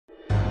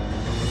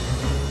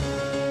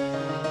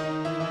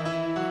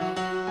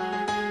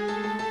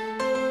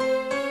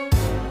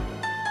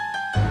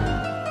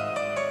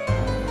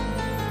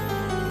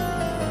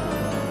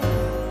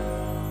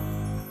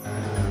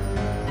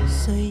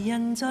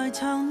人在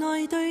場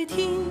內對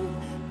天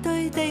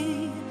對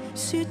地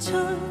說出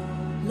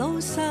老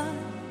實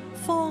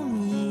謊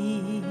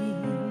言？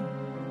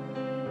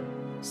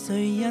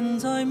誰人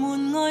在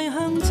門外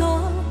向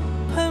左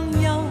向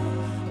右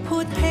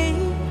潑起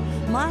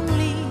猛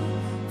烈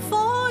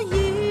火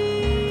焰？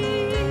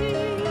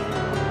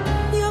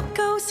若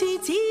舊事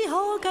只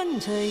可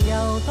跟隨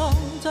遊蕩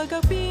在腳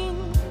邊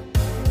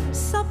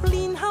，10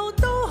年後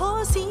都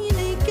可使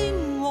你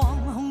驚惶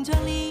紅着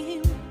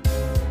臉，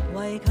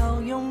為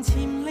求用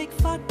潛力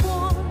發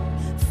光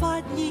發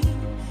熱，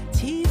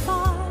似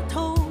花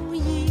吐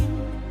現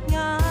眼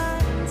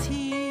前。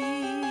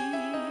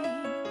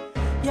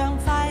讓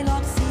快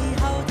樂時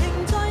候停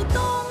在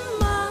當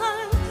晚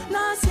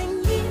那盛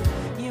宴，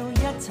要一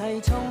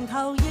齊從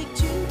頭逆轉，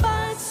不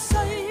需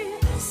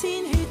鮮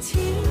血錢。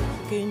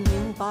倦了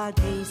吧，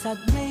其實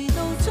未到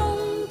終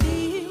點，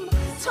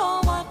錯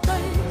或對，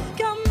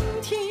今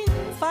天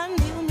反了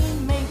面，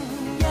明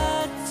日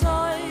再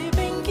並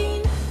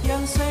肩。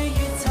讓歲月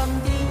沉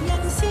澱，人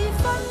事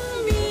分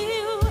秒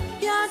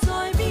也在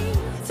變，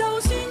就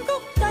算谷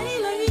底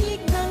裏亦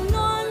能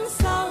安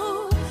守，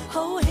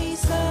好戲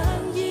上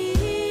演。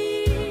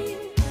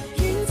遠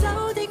走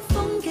的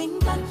風景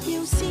不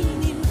要思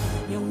念，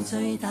用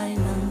最大能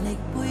力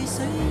背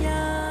水一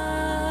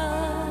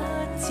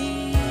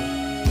戰。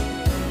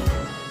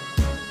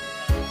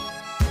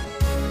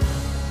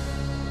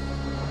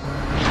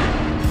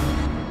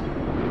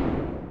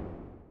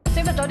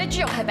咗啲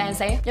豬肉係病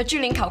死，有豬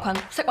鏈球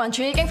菌，食環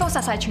署已經封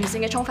殺晒全線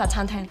嘅涌發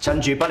餐廳。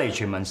趁住不離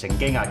全民，乘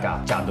機壓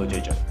價，賺到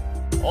最盡。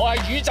我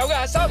係宇宙嘅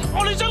核心，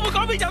我哋將會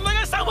改變人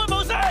類嘅生活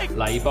模式。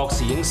黎博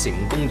士已經成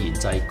功研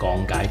製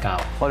降解膠。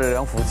我哋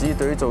兩父子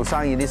對於做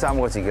生意呢3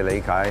個字嘅理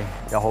解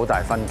有好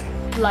大分歧。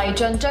黎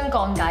俊將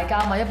降解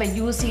膠賣咗俾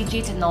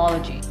UCG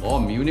Technology。我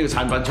唔要呢個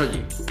產品出現。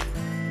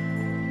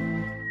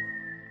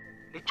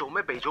你做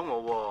咩避咗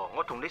我喎？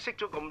我同你識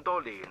咗咁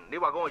多年，你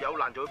話過我有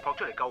難就會撲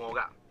出嚟救我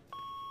㗎。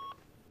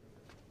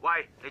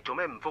喂，你做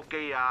咩唔覆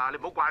機啊？你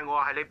唔好怪我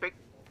啊，係你逼。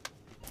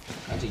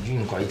簡直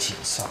冤鬼纏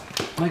身。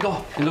咪哥，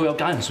你老友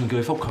揀人信叫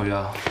你覆佢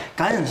啊？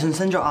揀人信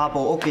send 咗阿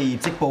寶屋嘅業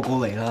績報告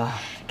嚟啦。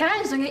揀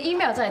人信嘅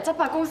email 就係執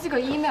法公司個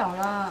email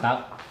啦。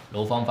得，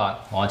老方法，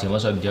我潛咗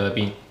水唔知去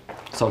邊。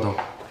收到。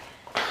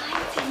太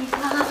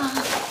遲啦！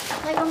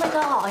咪哥，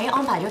我已經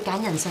安排咗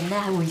揀人信咧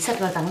喺會議室嗰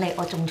度等你，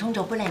我仲沖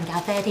咗杯靚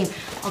咖啡添。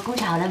我工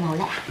作咧唔好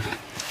叻啊？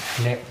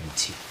叻唔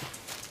切。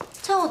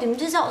即係我點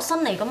知啫？我新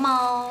嚟噶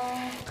嘛。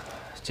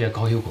即係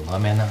call Hugo 開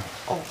man 啦。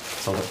哦，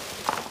收到。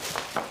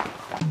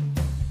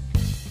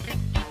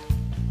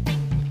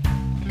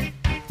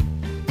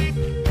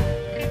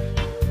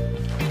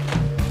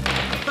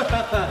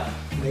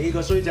你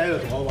個衰仔喺度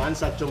同我玩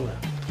失蹤啊！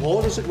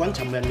我都識揾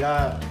尋人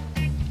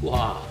㗎。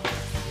哇！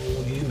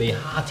腐乳味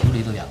蝦條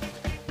你都有，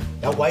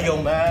有鬼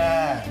用咩？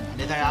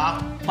你睇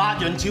下百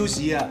潤超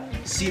市啊，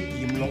涉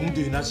嫌壟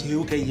斷啊小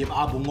企業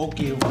阿寶屋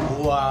叫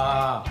苦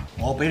啊！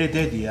我俾你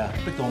爹哋啊，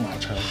逼到埋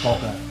牆角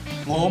㗎。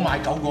我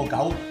賣9個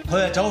9，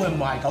佢係走去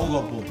賣9個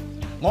半。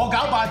我搞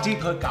8折，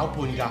佢搞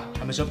半價，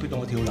係咪想逼到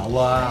我跳樓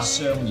啊？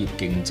商業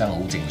競爭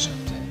好正常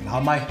啫。嗱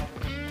咪，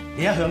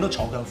你一向都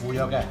鋤強扶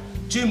弱嘅，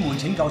專門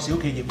拯救小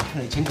企業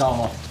嚟拯救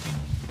我。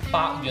百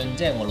潤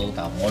即係我老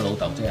豆，我老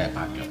豆即係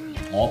百潤，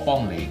我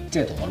幫你即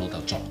係同我老豆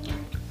作對，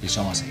你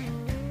想我死？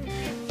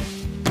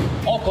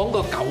我講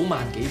過9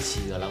萬幾次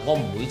㗎啦，我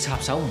唔會插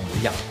手，唔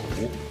會入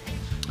股。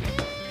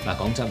嗱，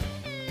講真，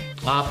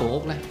阿寶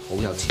屋咧好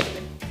有潛力。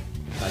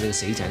但係你個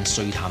死仔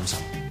衰貪心，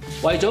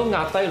為咗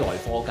壓低來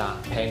貨價，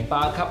平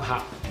價吸客，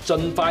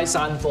盡快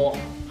散貨，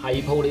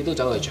係鋪你都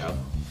走去搶。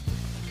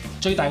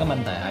最大嘅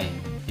問題係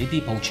你啲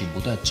鋪全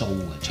部都係租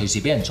嘅，隨時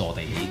俾人坐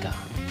地起價。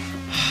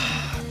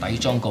底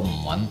裝咁唔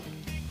穩，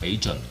俾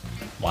盡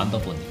玩多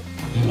半年。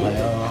唔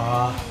係啊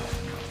嘛，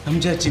咁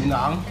即係接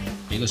硬？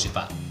俾個説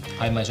法，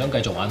係咪想繼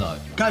續玩落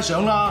去？梗係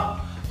想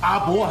啦！阿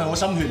寶係我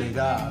心血嚟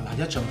㗎。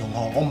嗱，一場同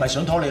學，我唔係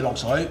想拖你落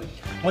水，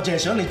我淨係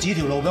想你指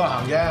條路俾我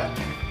行啫。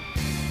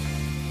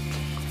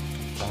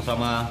放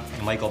心啦，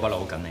米哥不嬲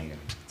好緊你嘅。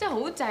真係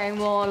好正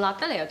喎，辣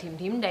得嚟又甜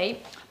甜地，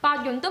百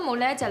潤都冇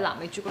呢一隻藍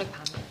莓朱古力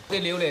棒。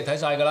啲料你哋睇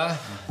晒㗎啦，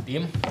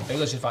點？俾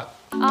個説法。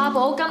阿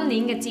寶今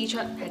年嘅支出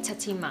係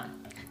7000萬，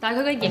但係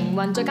佢嘅營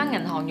運再加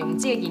銀行融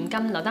資嘅現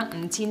金留得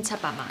5700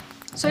萬，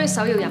所以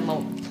首要任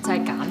務就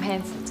係減輕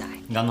負債。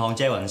銀行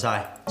借暈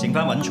晒，剩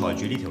翻穩財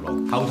住呢條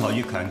路，後台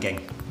越強勁，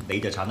你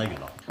就撐得越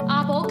耐。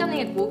阿寶今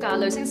年嘅股價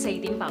累升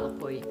4.86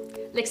倍，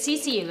歷史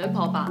市盈率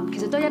破8，其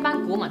實都係一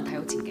班股民睇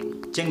好前景。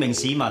證明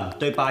市民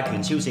對霸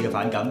權超市嘅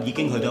反感已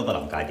經去到一個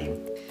臨界點。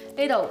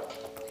呢度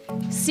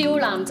少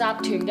南集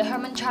團嘅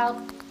Herman Child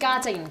價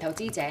值型投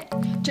資者，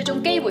注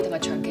重機會同埋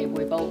長期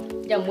回報，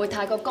又唔會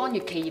太過干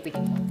預企業嘅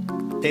營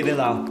運。David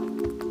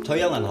Lau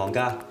退休銀行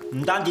家，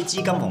唔單止資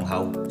金雄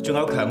厚，仲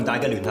有強大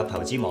嘅聯合投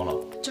資網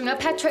絡。仲有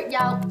Patrick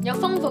Yao 有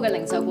豐富嘅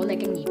零售管理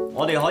經驗。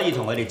我哋可以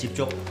同佢哋接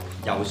觸，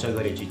遊說佢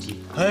哋注資。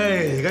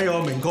唉，而家有個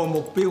明確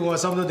目標，我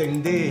心都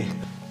定啲。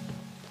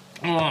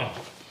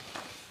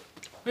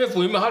呢個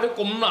腐乳味蝦條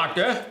咁辣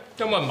嘅，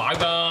有冇人買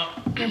㗎？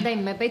人哋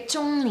唔係俾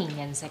中年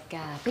人食㗎，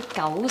俾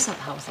90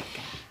後食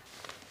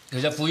㗎。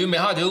其實腐乳味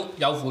蝦條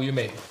有腐乳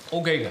味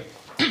 ，OK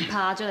嘅。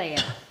怕咗你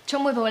嘅，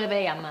沖杯泡你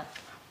俾你飲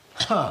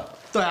啊！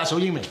都係阿嫂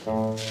英明。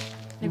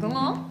你講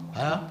我？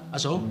係啊，阿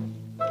嫂。唔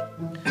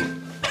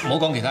好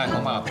講其他人，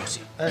講翻阿寶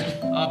先。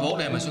阿寶，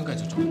你係咪想繼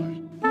續做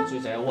女？衰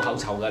仔好口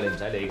臭㗎，你唔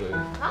使理佢。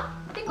嚇？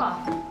邊個啊？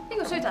邊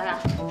個衰仔啊？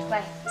喂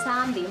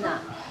，3點啦！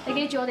你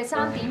記住我哋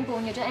3點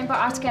半約咗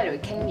Amber Art Gallery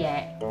傾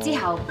嘢，之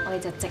後我哋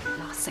就直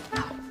落食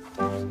堂。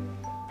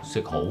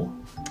食好？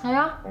係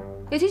啊，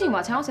你之前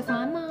話請我食飯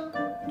啊嘛。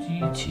之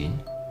前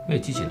咩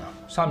之前啊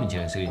？3年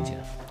前定4年前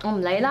啊？我唔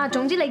理啦，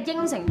總之你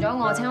應承咗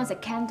我請我食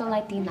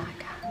candlelight dinner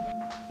㗎。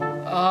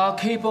阿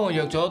K 幫我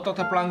約咗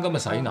Dr. Brown 今日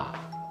洗牙，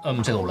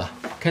唔食好啦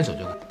 ，cancel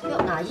咗佢。約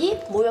牙醫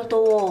冇約到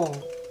喎，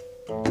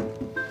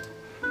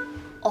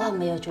我係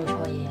咪又做錯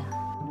嘢啊？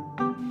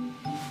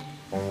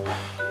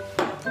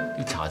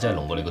啲茶真係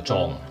濃過你個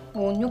妝啊！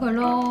換咗佢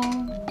咯。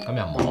咁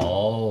又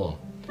冇，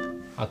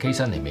阿 K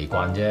新嚟未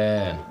慣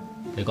啫。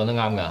你講得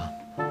啱㗎，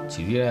遲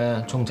啲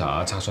咧沖茶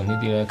啊、拆信呢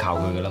啲咧靠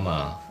佢㗎啦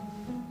嘛。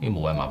呢啲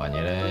無謂麻煩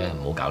嘢咧，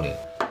唔好搞你。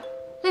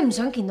你唔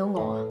想見到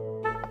我啊？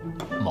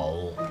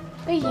冇。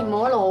你嫌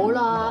我老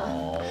啦？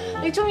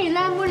你中意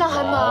靚妹啦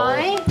係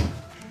咪？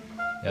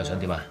你又想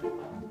點啊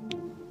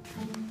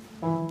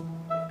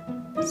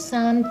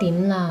？3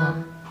點啦，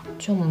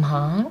仲唔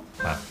行？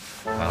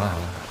行啦。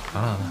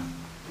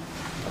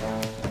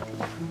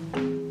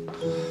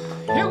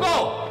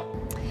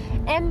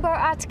Hugo！Amber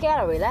Art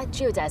Gallery 咧，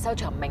主要就係收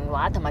藏名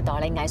畫同埋代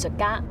理藝術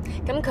家。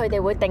咁佢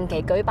哋會定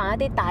期舉辦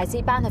一啲大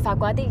師班，去發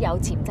掘一啲有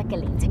潛質嘅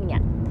年青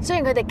人。雖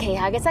然佢哋旗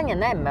下嘅新人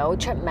咧唔係好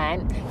出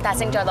名，但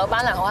係勝在老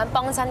闆娘好肯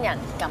幫新人，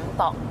敢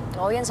搏，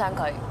我好欣賞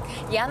佢。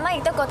而阿媽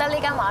亦都覺得呢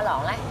間畫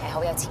廊咧係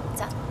好有潛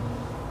質。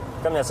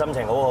今日心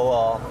情好好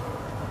喎，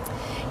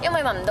因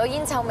為聞唔到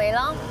煙臭味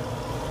咯。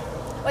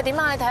喂，點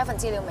啊？你睇咗份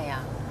資料未啊？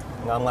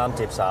啱啱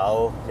接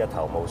手，一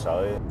頭霧水。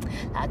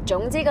嗱，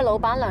總之個老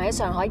闆娘喺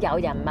上海有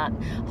人物，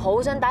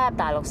好想打入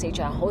大陸市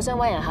場，好想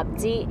揾人合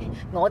資。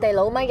我哋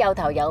老米有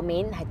頭有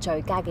面，係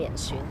最佳嘅人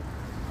選。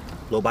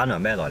老闆娘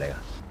咩來歷啊？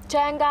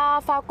正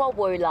㗎，法國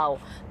回流，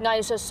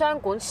藝術雙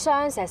管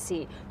雙碩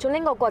士，仲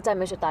拎過國際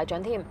美術大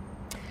獎添。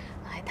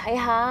嚟睇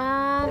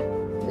下，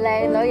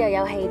靚女又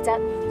有氣質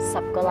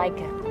，10個 like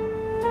嘅。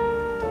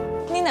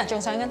Nina 仲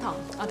上緊堂，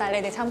我帶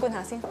你哋參觀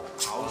下先。搞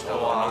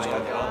錯啊！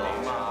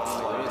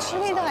呢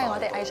啲都係我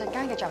哋藝術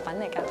家嘅作品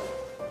嚟㗎。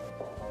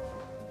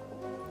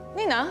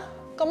Nina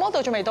個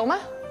model 仲未到咩？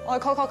我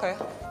去 call 佢。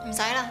唔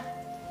使啦，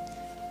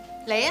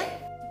你啊，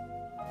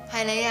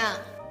係你啊！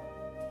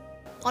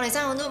我哋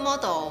爭個 nude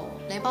model，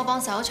你幫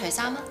手除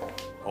衫啊！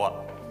好啊。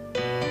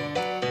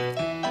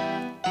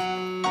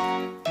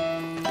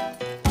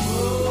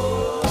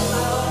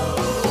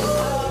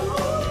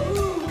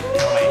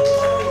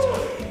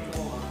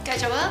繼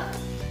續啊！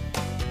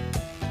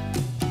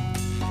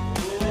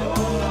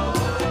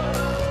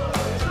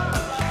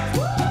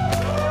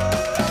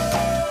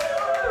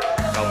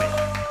夠未？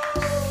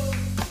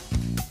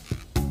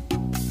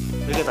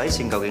你嘅底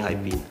線究竟喺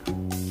邊？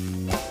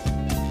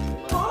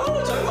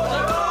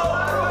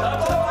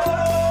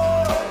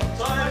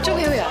鍾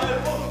曉陽，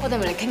我哋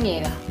咪嚟傾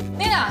嘢㗎。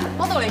Nina，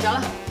我到嚟咗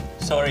啦。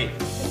Sorry。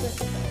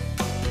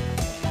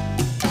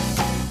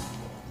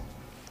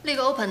呢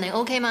個 opening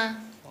OK 嗎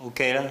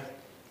OK 啦，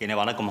見你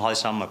玩得咁開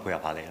心，咪配合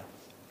下你啦。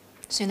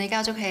算你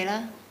交足戲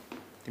啦。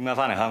點解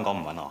翻嚟香港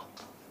唔揾我？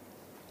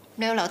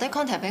你有留低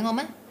contact 俾我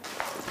咩？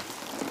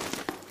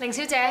凌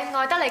小姐，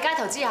愛德利街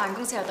投資有限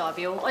公司嘅代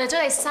表，我約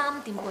咗你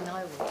3點半開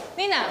會。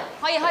Nina，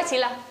可以開始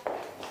啦。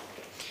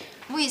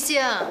唔好意思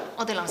啊，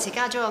我哋臨時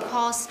加咗個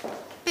course，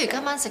不如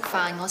今晚食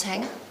飯我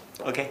請啊。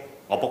OK，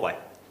我 book 位。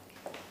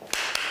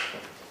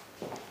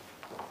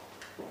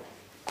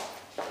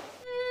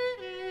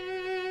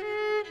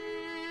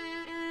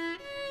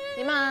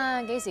點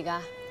啊？幾時㗎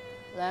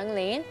？2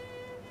年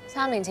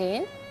？3年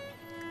前？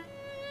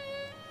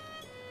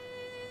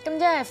咁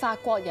即係法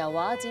國油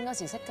畫展嗰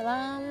時識㗎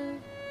啦。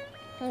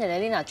咁人哋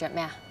Lina 着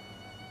咩啊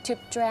 ？Tube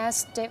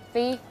dress, deep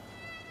V，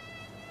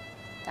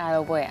 大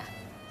露背啊？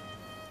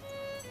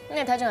咁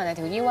你睇中人哋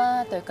條腰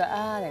啊、對腳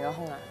啊定個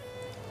胸啊？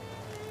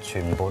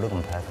全部都咁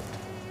perfect。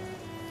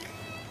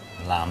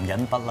男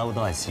人不嬲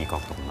都係視覺動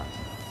物。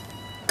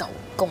狗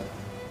公。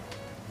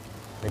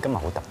你今日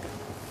好特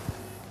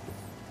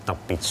別，特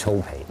別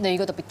粗皮。你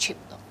個特別 cheap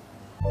咯。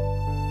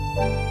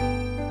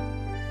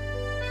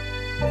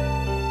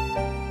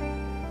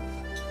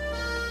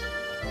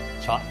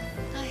坐。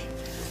唉，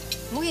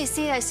唔好意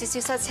思啊，少少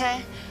塞車，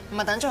唔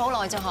係等咗好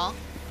耐啫嗬。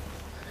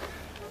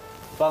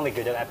幫你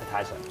叫咗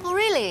appetizer。Oh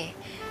really？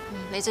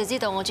你最知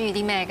道我中意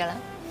啲咩㗎啦。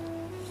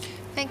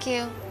Thank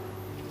you。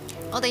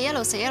我哋一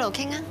路食一路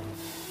傾啊。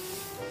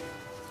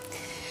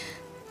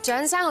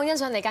蔣生好欣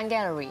賞你間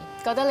gallery，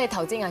 覺得你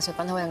投資藝術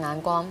品好有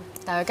眼光，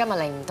但佢今日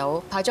嚟唔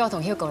到，派咗我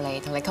同 Hugo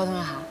嚟同你溝通一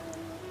下。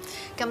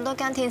咁多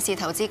間天使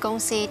投資公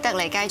司，得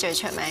你街最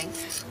出名，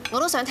我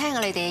都想聽下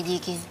你哋嘅意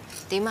見。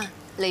點啊？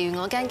例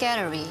如我間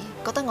gallery，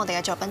 覺得我哋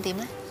嘅作品點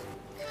呢？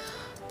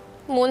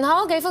門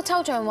口幾幅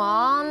抽象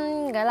畫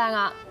幾靚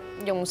啊，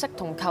用色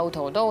同構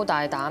圖都好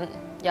大膽，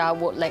又有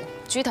活力，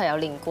主題又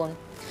連貫。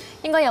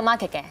應該有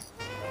market 嘅。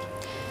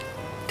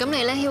咁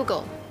你咧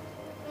 ，Hugo？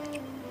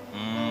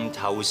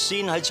 頭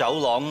先喺走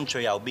廊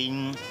最右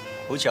邊，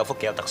好似有幅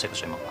幾有特色嘅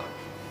水墨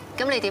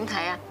畫。咁你點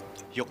睇啊？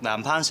玉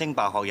蘭攀升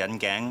白鶴引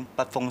頸，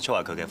不風騷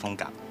係佢嘅風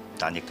格，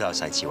但亦都有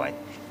細緻位，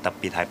特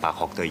別係白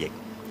鶴對翼，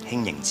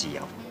輕盈自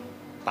由，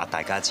百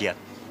大家之一，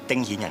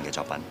丁顯仁嘅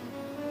作品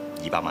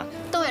，200萬。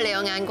都係你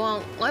有眼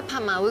光，我喺拍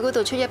賣會嗰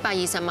度出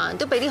120萬，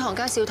都俾啲行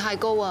家笑太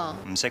高啊！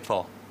唔識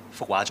貨，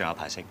幅畫仲有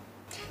排升。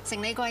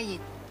承你貴言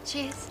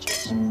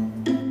 ，Cheers！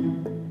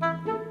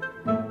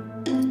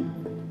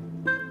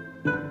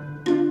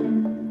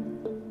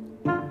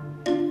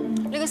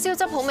 你個燒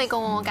汁好味過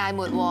我芥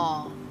末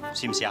喎，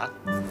試唔試下？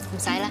唔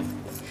使啦。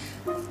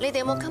你哋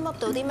有冇 come up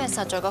到啲咩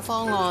實在嘅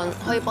方案，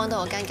可以幫到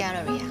我間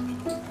gallery 啊？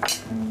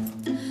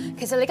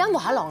其實你間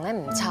畫廊咧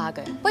唔差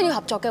嘅，不過要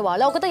合作嘅話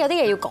咧，我覺得有啲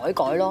嘢要改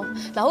改咯。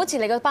嗱，好似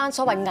你嗰班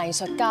所謂藝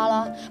術家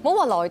啦，冇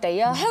話內地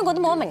啊，香港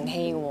都冇乜名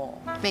氣嘅喎。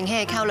名氣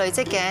係靠累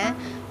積嘅，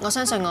我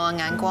相信我嘅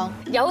眼光。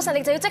有實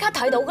力就要即刻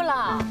睇到㗎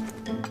啦。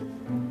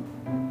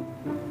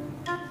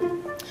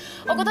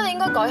我覺得你應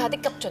該改下啲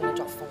急進嘅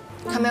作風。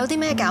係咪有啲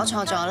咩搞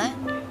錯咗咧？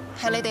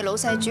係你哋老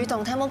細主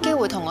動睇冇機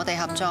會同我哋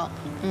合作，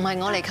唔係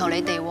我嚟求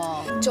你哋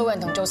喎。做人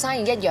同做生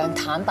意一樣，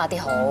坦白啲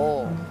好。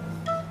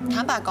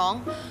坦白講，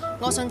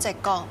我信直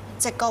覺，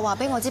直覺話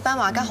俾我知班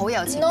畫家好有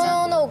潛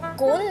質。No，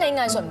 管理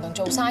藝術唔同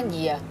做生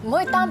意啊，唔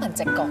可以單憑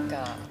直覺㗎。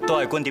都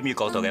係觀點與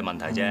角度嘅問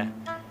題啫，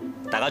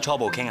大家初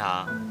步傾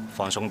下，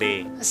放鬆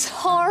啲。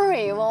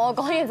Sorry， 我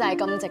講嘢就係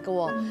咁直嘅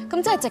喎，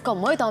咁真係直覺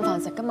唔可以當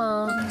飯食㗎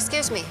嘛。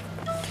Excuse me，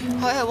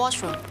 可以去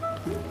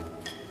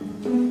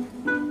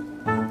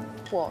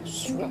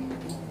washroom。washroom，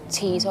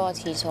 廁所啊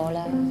廁所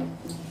啦。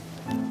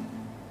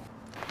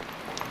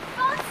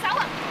放手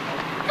啊！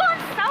放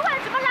手啊！你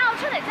做乜拉我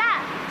出嚟啫？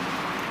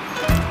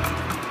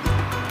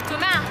做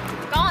咩啊？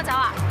趕我走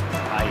啊？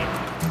係。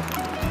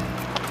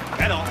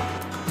喺度。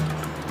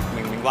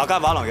明明話間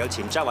畫廊有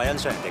潛質，話欣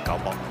賞人哋夠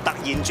薄，突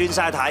然轉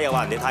晒軚又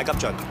話人哋太急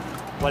進。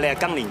喂，你係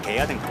更年期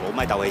啊，定同老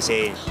咪鬥氣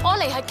先？我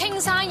嚟係傾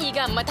生意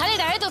㗎，唔係睇你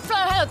哋喺度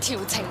flirt 喺度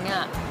調情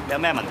啊！有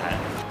咩問題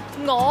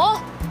啊？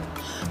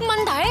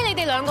問題喺你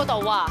哋兩個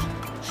度啊！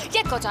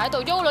一個就喺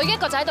度喐女，一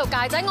個就喺度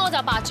戒仔，我就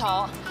白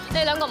坐。你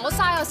哋兩個唔好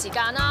嘥我時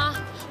間啦！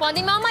橫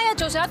掂媽媽一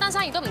做上一單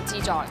生意都唔自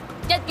在，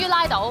一於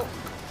拉倒。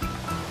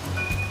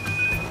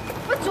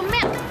喂，做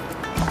咩？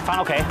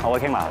翻屋企，我會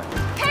傾埋佢。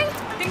傾？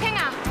點傾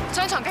啊？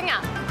上床傾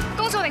啊？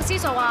公數定私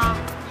數啊？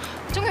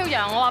鍾曉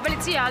陽，我話俾你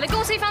知啊，你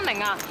公私分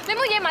明啊！你唔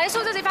好惹埋啲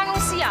蘇州仔翻公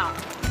司啊！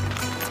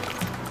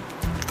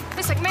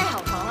你食咩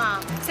喉糖啊？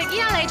食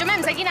煙啊你？做咩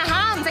唔食煙啊？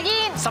嚇，唔食煙？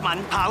濕吻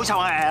跑臭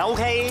誒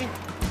 ，OK。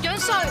樣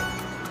衰，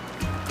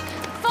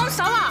放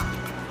手啊！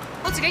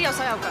我自己有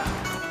手有腳。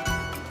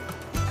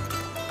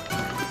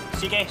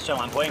司機上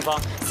環普應坊。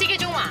司機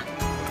中環，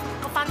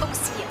我翻公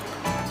司啊。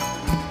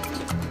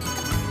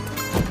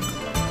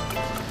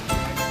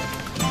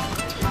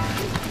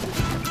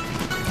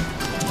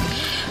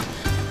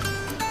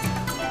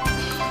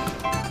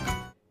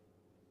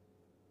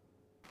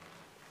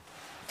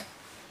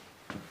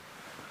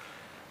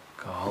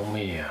搞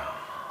咩啊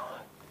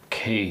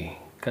 ？K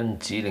跟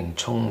指令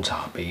沖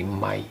茶俾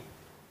咪，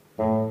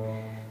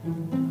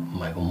唔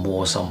係咁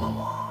窩心啊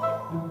嘛？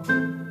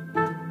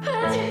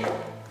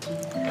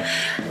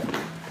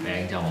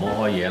病就唔好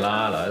開嘢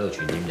啦，留喺度傳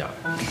染人。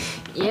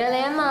嘢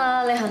你啊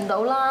嘛，你行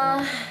到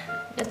啦，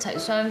一齊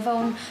傷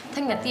風，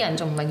聽日啲人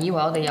仲唔係以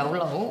為我哋有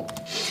腦？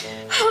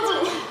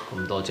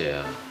咁多謝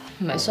啊！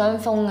唔係傷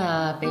風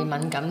啊，鼻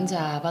敏感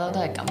咋，不嬲都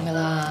係咁噶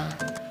啦。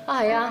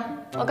啊係啊，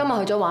我今日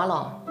去咗畫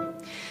廊，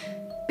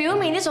表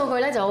面啲數據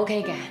咧就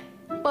OK 嘅。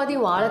不過啲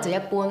畫咧就一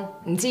般，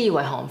唔知以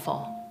為行貨。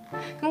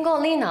咁嗰個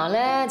Lina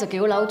咧就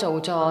繳樓做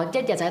作，一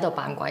日就喺度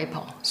扮鬼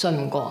婆，信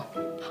唔過。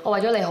我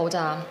為咗你好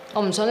咋，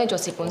我唔想你做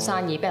蝕本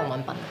生意，俾人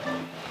揾笨。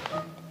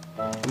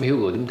咁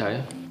Hugo 點睇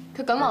啊？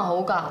佢咁話好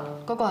㗎，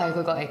嗰個係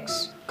佢個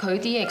ex， 佢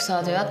啲 ex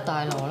啊就一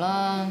大籮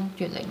啦，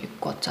越嚟越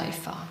國際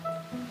化。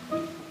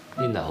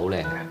Lina 好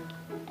靚嘅。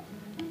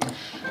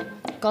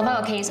講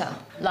翻個 case 啊，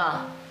嗱，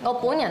我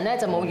本人咧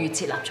就冇預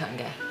設立場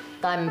嘅，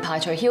但係唔排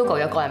除 Hugo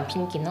有個人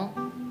偏見咯。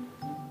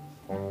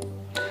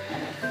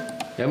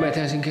有咩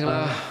聽先傾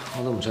啦，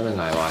我都唔想你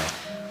捱壞。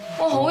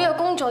我好有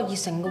工作熱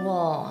誠嘅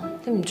喎，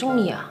你唔中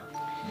意啊？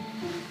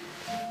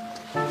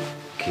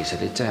其實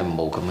你真係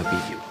冇咁嘅必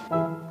要。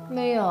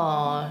咩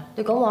啊？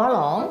你講畫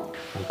廊？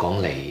我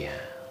講你啊！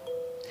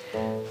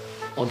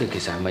我哋其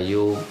實係咪要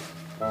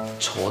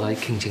坐低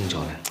傾清楚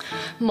嘅？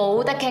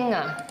冇得傾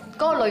啊！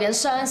嗰個女人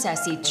雙碩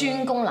士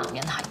專攻男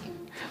人係。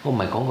我唔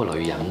係講個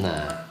女人啊！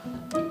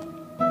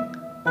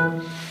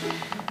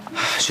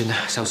算啦，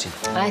收線。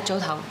唉，早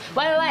唞。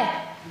喂，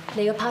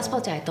你個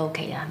passport 就係到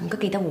期啊，唔該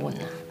記得換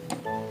啊。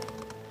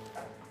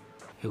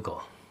Hugo，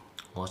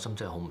 我心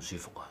真係好唔舒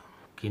服啊！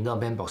見到阿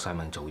Ben 搏晒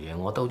命做嘢，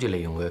我覺得好似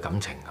利用佢嘅感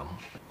情咁。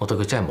我對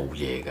佢真係冇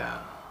嘢㗎，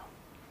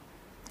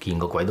見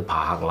個鬼都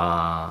怕黑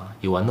啦，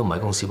要揾都唔喺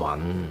公司揾。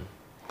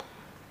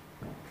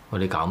喂，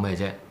你搞咩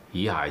啫？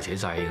以鞋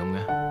扯細咁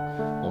嘅，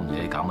我唔理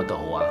你搞乜都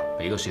好啊！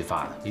俾個説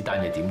法，呢單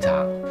嘢點拆？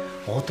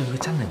我對佢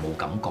真係冇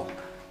感覺。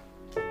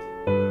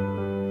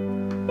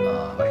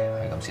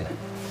先啊！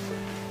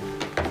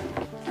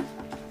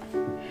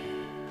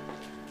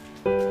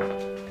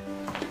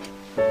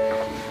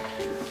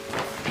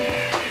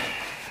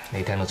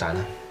你聽到讚啦？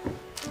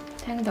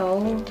聽到。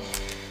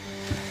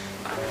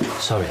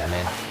Sorry 啊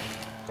Man，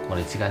 我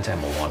哋之間真係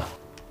冇可能。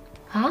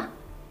嚇？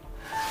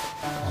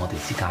我哋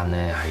之間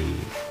咧係……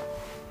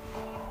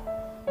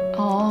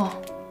哦，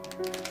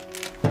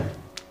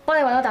幫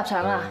你揾到搭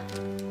相啦，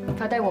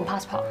快啲換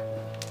passport。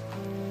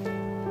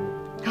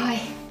喂，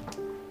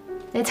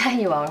你真係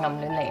以為我暗戀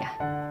你啊？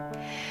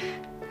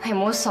係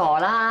唔好傻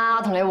啦，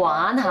我同你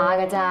玩下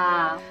㗎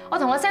咋。我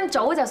同阿 Sam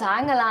早就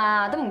散㗎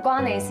啦，都唔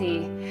關你事。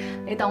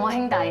你當我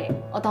兄弟，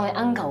我當你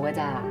uncle 㗎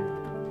咋。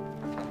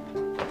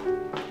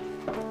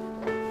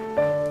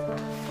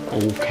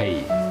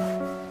OK，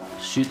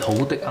 説好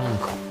的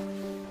uncle，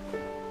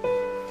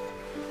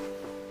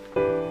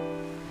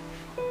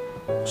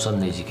 信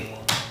你自己。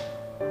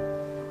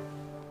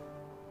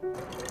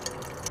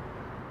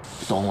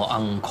當我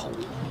uncle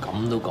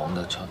咁都講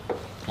得出，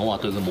我話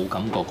對佢冇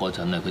感覺嗰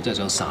陣啊，佢真係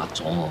想殺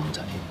咗我咁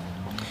滯。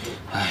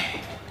唉，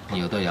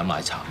以後都係飲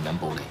奶茶唔飲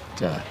暴利。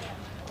真係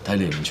睇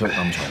你唔出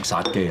暗藏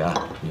殺機啊！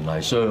原來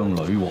係雙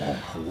女王，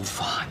好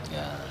煩㗎，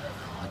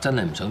我真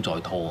係唔想再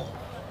拖。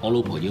我老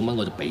婆要乜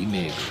我就俾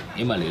咩佢，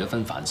起碼離咗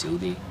婚煩少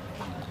啲，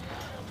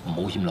唔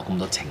好欠落咁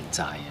多情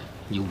債啊，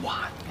要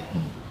還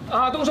嘅。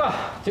阿東叔，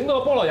整多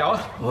個菠蘿油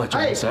啊！喂，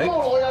仲唔食？菠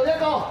蘿油一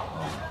個。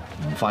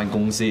唔翻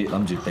公司，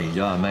諗住避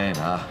咗阿 Man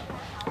嚇。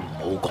唔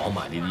好講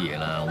埋呢啲嘢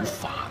啦，好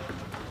煩。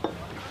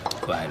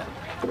佢係啦，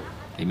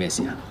你咩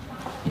事啊？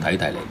睇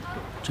你，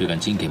最近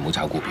千祈唔好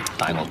炒股票，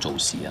大惡做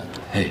事啊！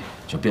嘿，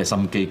仲邊有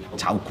心機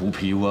炒股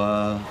票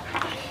啊？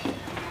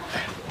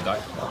唔該。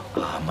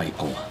阿咪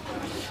哥啊！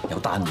有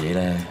單嘢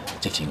咧，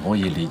直情可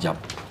以列入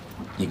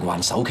逆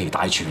還首期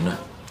大全啊！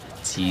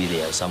知你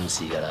有心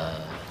事㗎啦，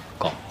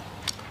講。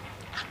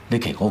呢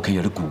期我屋企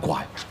有啲古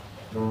怪，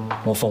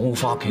我放工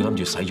翻屋企諗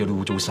住洗咗啲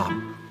污糟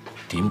衫，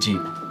點知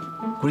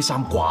嗰啲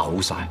衫掛好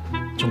晒，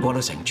仲掛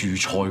得成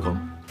豬菜咁。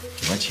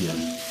仲有一次啊，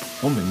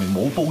我明明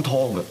冇煲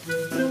湯嘅，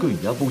居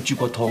然有一煲豬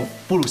骨湯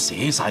煲到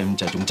瀉晒咁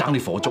滯，仲爭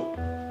啲火燭，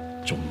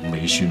仲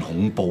未算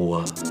恐怖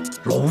啊！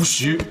老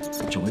鼠，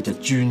仲有一隻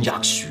專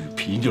吔薯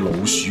片嘅老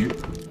鼠。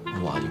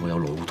我懷疑我有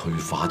腦退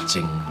化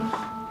症。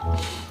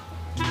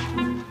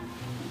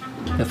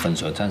一份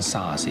常餐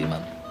34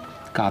蚊，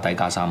加底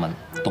加3蚊，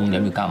凍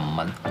飲要加5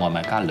蚊，外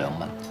賣加2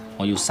蚊。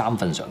我要3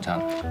份常餐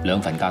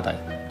，2份加底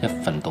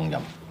，1份凍飲，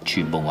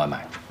全部外賣，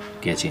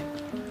幾多錢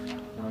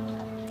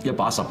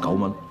？119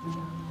蚊。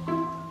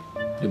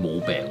你冇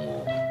病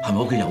喎？係咪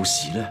屋企有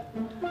事咧？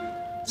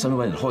使唔使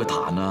揾人開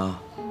壇啊？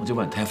或者揾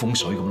人睇下風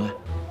水咁咧？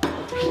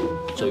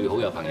最好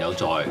有朋友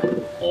在，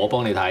我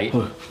幫你睇。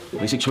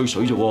你識吹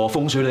水啫喎，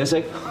風水你都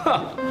識。嚇，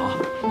好。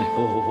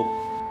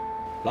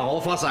嗱，我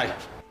發誓，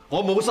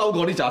我冇收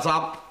過呢紮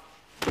衫。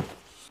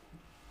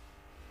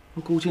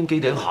高清機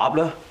頂盒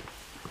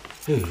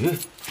咧，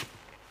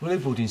我呢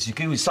部電視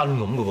機好似新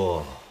咁嘅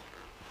喎。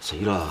死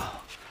啦！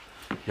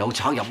有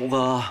賊入屋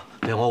啊！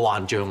定係我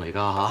幻象嚟㗎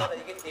嚇？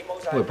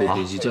喂，部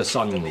電視真係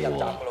新嘅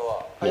喎，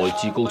內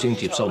置高清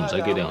接收，唔使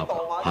機頂盒。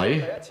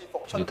係？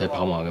你睇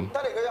跑馬咁？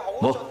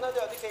冇。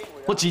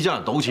我自真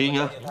人賭錢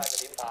嘅。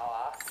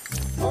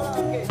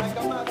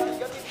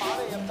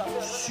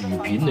薯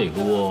片嚟嘅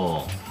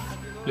喎，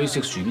你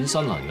食薯片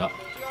身痕㗎？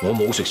我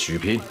冇食薯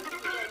片，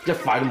一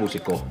塊都冇食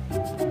過。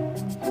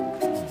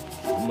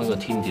咁喺個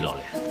天跌落嚟，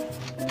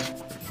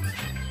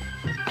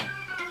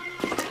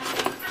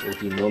我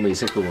見到未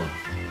識嘅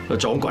喎。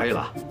撞鬼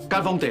啊！嗱，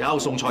間房地下有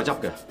餸菜汁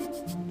嘅。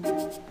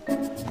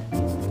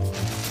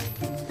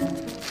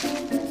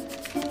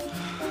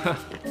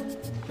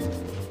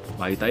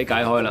謎底解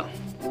開啦，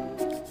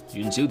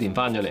袁小田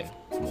翻咗嚟。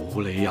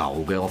冇理由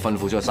嘅，我吩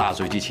咐咗30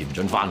歲之前唔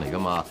准翻嚟噶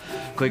嘛。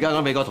佢而家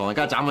喺美國同人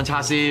家斬緊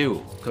叉燒。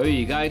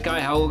佢而家喺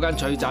街口嗰間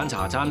脆盞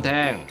茶餐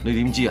廳。你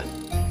點知啊？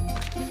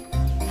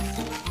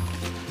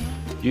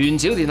袁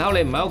小田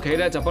睺你唔喺屋企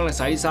咧，就幫你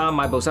洗衫、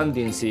買部新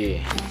電視、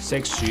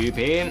食薯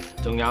片，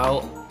仲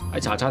有喺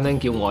茶餐廳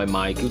叫外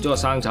賣，叫咗個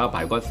生炒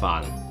排骨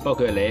飯。不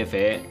過佢係瀨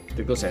啡，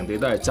滴到成地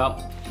都係汁。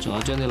仲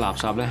有將啲垃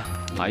圾咧，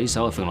禮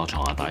手就揈落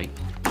床下底。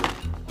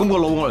咁個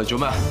腦我嚟做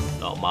咩？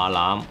落馬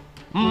籃。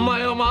唔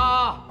係啊嘛！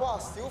哇，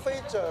小飛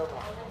象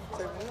啊，成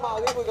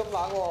50幾倍咁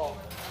冷喎！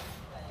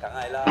梗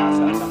係啦，上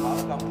10碼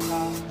都咁差，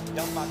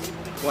有50幾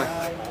倍。喂，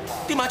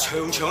啲馬場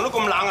都咁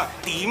冷啊，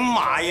點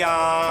買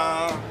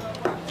啊？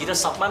而家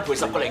10蚊賠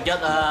10個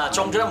01啊，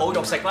中咗都冇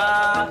肉食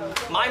啦！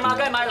買馬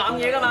梗係買冷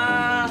嘢㗎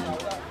嘛！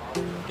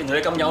見到你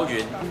咁有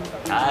緣，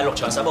唉，6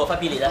場手部忽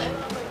必烈啊！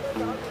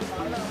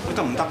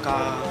得唔得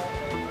㗎？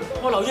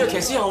我留意個騎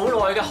師好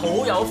耐㗎，好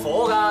有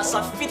火㗎，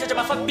實 fit 咗隻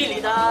馬忽必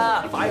烈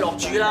啊！快落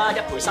注啦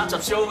，1賠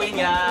30 show win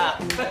㗎！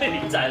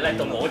你就係叻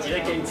到我自己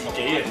驚自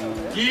己啊！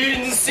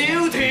袁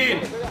小田，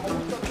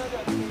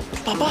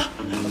爸爸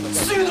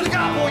輸到你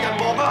家破人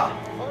亡啊！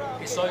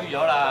你衰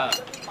咗啦！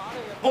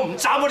我唔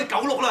斬我哋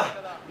狗碌啦，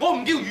我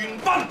唔叫袁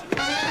斌。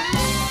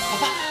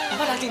爸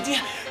爸冷靜啲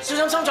啊，小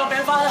心心臟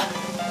病發啊！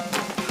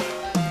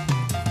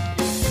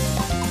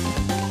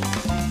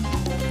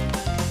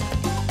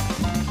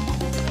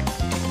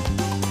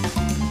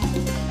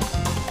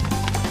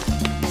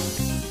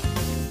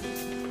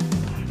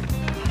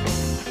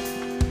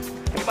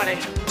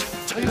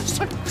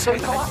水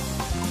球啊！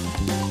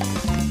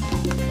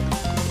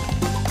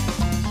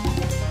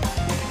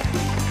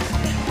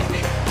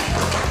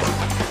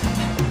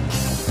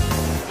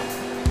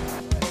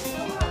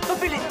不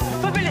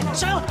俾你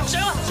上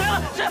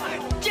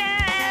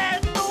耶！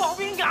到後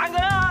邊硬㗎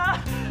啦，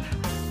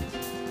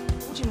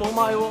好似冇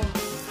賣喎。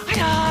哎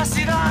呀，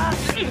是啦。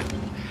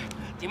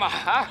點啊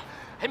嚇？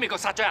喺美國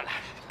殺咗人啊？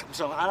咁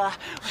上下啦，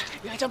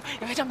有氣針。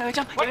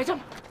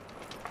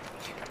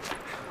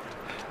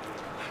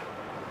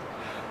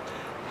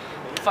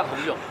冇分好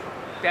用，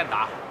俾人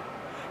打。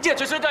一日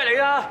最衰都係你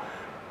啦，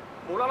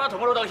無啦啦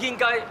同我老豆獻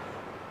計，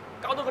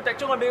搞到佢趯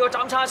咗去美國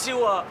斬叉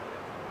燒啊！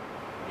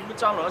點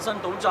知爭落一身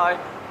賭債，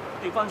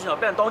調翻轉頭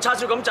俾人當叉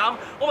燒咁斬，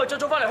我咪再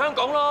早翻嚟香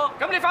港咯。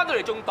咁你翻到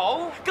嚟仲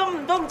賭？咁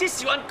唔通唔知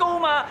時運高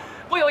嘛？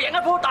我以為贏一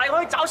鋪大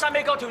可以找晒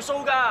美國條數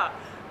㗎，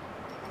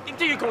點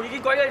知越窮越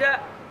見鬼嘅啫！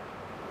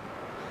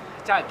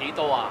真係幾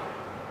多啊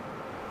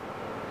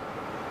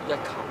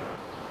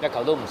？1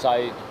球都唔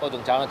細，我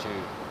仲爭得住。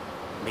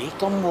美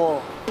金喎，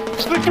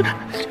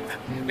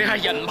你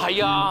係人唔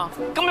係啊？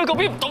咁你嗰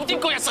邊唔賭點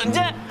過日神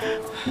啫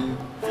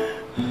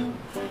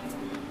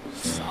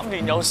？3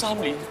年又3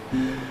年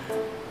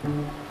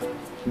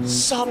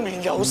，3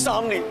年又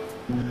3年，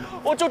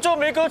我足足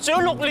美國住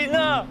咗6年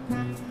啦，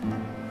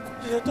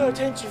日日都係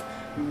聽住。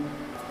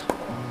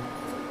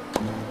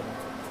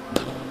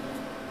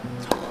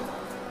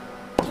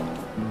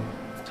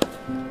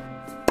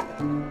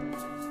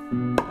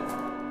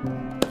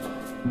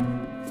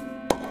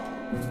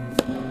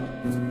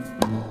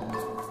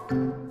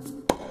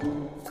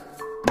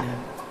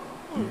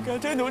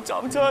聽到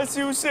斬叉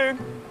燒聲，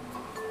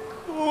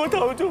我個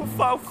頭仲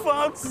發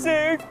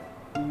聲。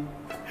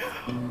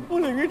我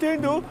寧願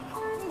聽到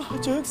麻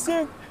雀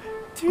聲、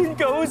天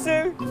狗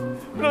聲、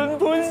輪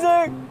盤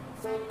聲、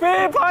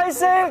啤牌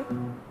聲。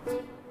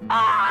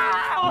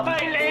我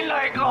係你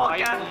嚟過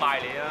嘅，賣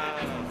你啊！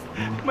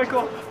咪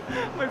哥，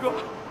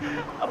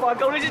阿爸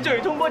救你先做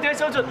完通波仔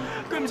手術，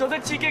佢唔受得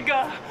刺激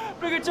㗎，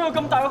俾佢將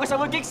個咁大個手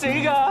會激死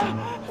㗎。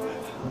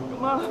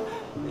咁啊，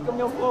你咁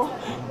有貨。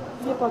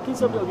100件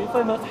濕油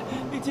丸廢物，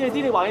你借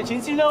啲你還你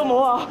錢先啦，好唔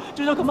好啊？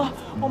最多咁啊，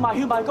我賣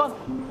血賣肝，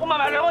我賣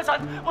埋2個腎，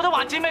我都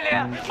還錢俾你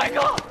啊！咪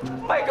哥，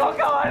救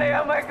下你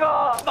啊！咪哥，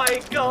打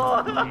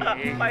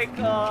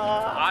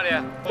你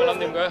啊！我諗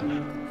掂佢。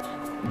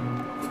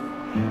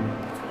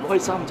攞去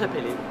3、7皮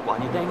你還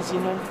你釘先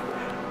啦。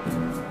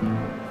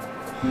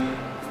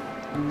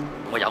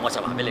我有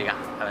10還俾你㗎，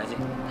係咪先？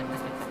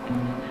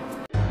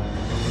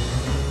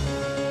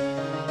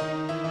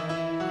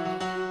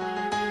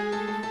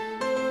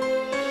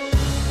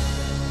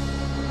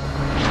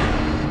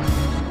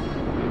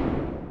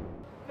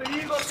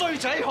衰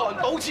仔韓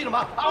賭錢係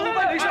嘛？歐逼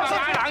你出聲！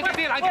冷靜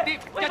啲，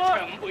一場5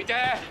倍啫。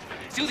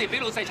小時俾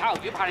老細炒魷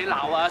魚怕你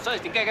鬧啊，所以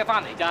靜雞雞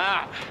翻嚟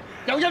咋。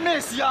有因咩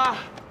事啊？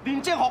練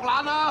精學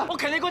懶啊！我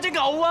騎你嗰隻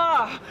牛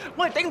啊！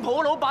我係頂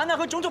鋪老闆啊！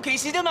佢種族歧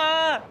視啫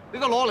嘛！你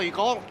個攞嚟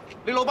講，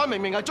你老闆明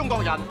明係中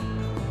國人。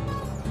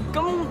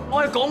咁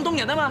我係廣東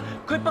人啊嘛，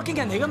佢係北京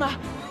人嚟噶嘛。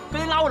嗰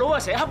啲撈佬啊，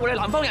成日恰我哋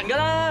南方人㗎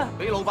啦。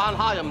俾老闆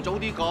蝦又唔早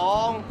啲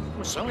講，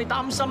我想你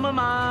擔心啊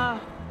嘛。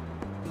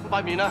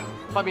塊面啊，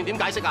塊面點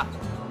解釋啊？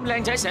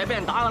靚仔成日俾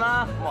人打㗎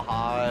啦。咁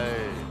啊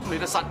係，咁你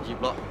都失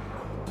業啦，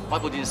買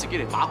部電視機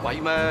嚟打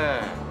鬼咩？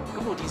咁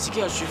部電視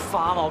機有雪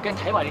花嘛，我驚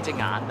睇壞你隻眼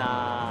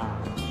啊！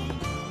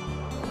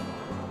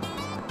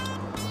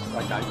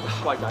乖仔，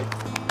乖仔，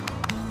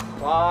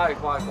乖。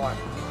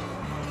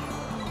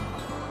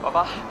爸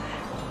爸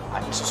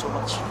，I miss you so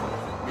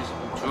much。Miss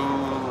you too。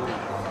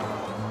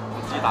我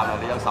知，但係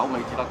你有手尾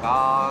至得㗎，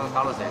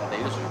搞到成地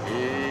都薯片。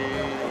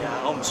哎呀，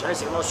我唔想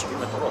食咁多薯片，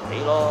咪倒落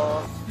地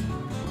咯。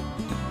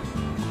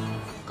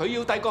佢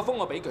要帝國風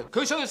我俾佢，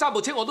佢想要3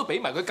部車我都俾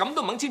埋佢，咁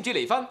都唔肯簽紙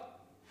離婚。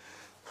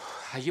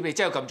係要你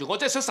真係撳住我，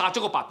真係想殺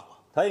咗個八婆。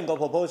睇完個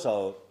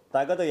proposal，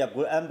 大家對日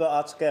本 Amber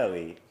Art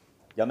Gallery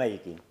有咩意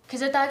見？其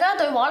實大家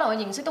對畫廊嘅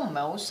認識都唔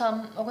係好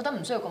深，我覺得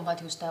唔需要咁快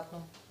跳 step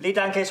咯。呢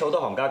單 case 好多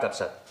行家及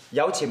實，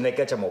有潛力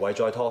嘅就無謂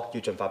再拖，要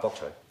盡快博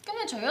取。咁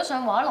你除咗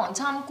上畫廊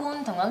參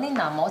觀同阿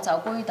Lina 摸酒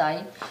杯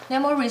底，你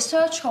有冇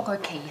research 過佢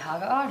旗下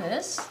嘅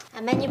artist？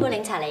 阿 Man 呢杯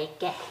檸茶嚟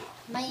嘅，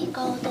咪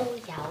哥都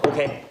有。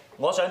OK，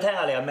 我想聽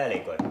下你有咩理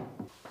據。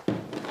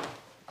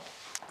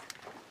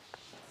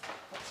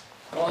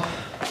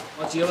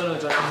我自己揾到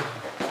再傾。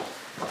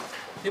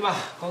點啊？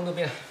講到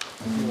邊啊？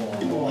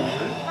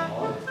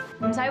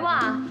唔使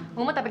話，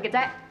冇乜特別嘅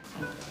啫。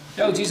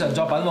邱子晨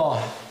作品喎，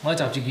我喺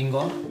雜誌見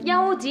過。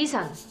邱子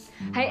晨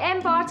係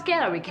Amber Art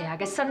Gallery 旗下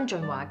嘅新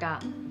晉畫家，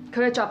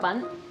佢嘅作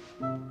品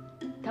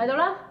睇到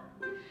啦，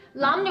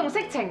濫用色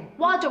情、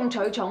嘩眾取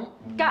寵，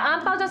夾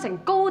硬包裝成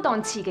高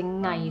檔次嘅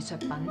藝術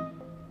品。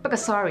不過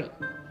sorry，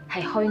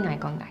 係虛偽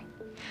個偽。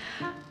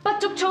不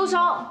足粗疏，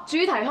主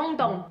題空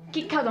洞，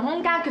結構同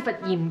空間缺乏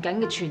嚴謹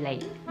嘅處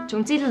理，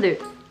總之劣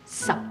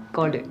10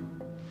個劣。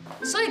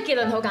所以結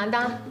論好簡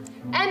單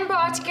 ，Amber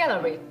Art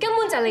Gallery 根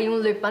本就係利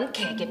用劣品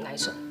騎劫藝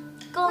術。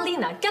個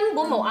Lina 根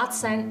本冇 art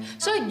sense，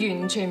所以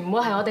完全唔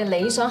會係我哋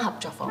理想合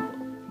作夥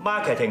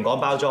伴。Marketing 講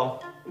包裝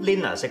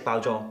 ，Lina 識包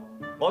裝，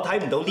我睇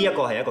唔到呢一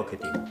個係一個缺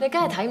點。你梗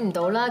係睇唔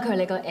到啦，佢係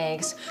你個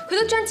ex， 佢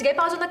都將自己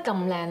包裝得咁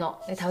靚咯，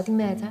你睇到啲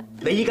咩啫？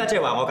你依家即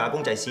係話我假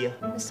公濟私啊？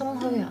你心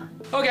虛啊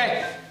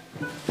OK，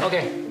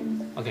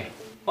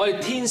 我哋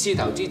天使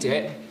投資者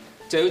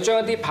就要將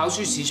一啲跑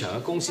輸市場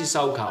嘅公司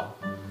收購，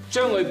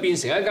將佢變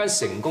成一間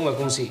成功嘅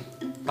公司。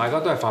大家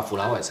都係發富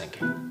樓為神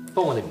奇，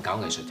不過我哋唔搞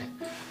藝術啫。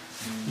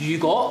如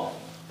果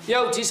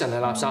優子神係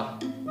垃圾，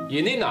而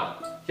Lina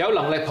有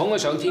能力捧佢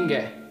上天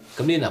嘅，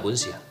咁 Lina 本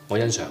事啊，我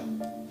欣賞。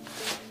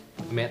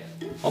咩？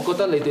我覺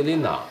得你對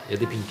Lina 有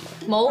啲偏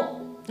見。冇，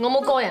我冇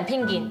個人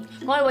偏見，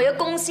我係為咗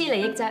公司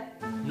利益啫。咁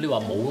你話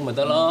冇咁咪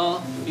得啦，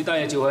呢單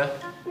嘢照佢。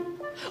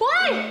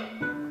喂！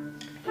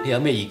你有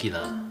咩意見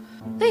啊？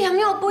你飲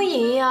咗我杯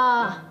嘢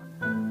啊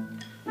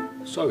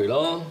 ！Sorry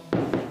咯。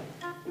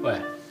喂，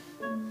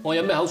我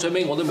飲咩口水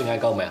尾我都未嗌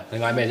救命，你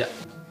嗌咩啫？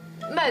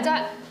咩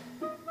啫？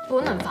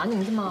本能反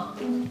應啫嘛。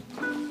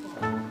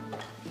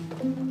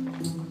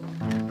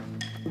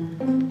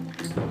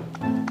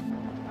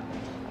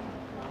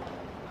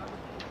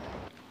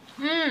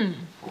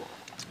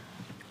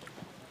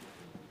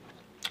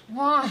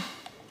哇！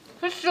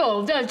啲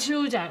燒真係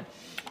超正，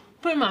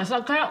配埋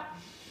沙卡，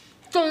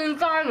最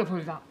佳嘅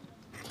配搭。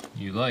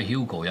如果係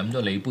Hugo 飲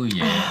咗你杯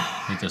嘢，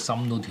你就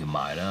心都甜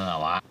埋啦，係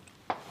嘛？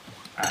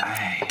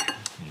唉，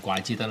唔怪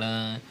之得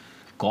啦，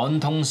趕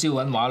通宵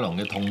揾畫廊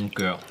嘅痛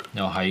腳，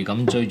又係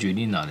咁追住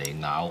Lina 嚟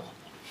咬，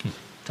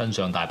真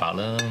相大白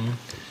啦！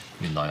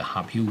原來係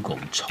呷 Hugo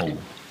醋，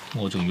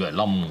我仲以為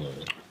冧我。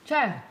即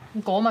係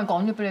講咪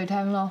講咗俾你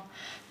聽咯，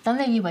等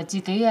你以為自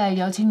己係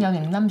有錢有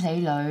型冧死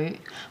女，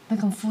咩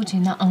咁膚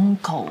淺啊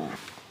Uncle？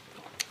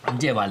 咁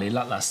即係話你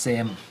甩阿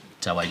Sam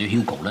就為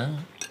咗 Hugo 啦。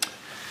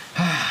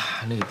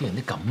唉，你哋啲人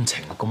啲感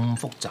情咁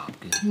複雜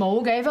嘅。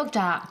冇幾複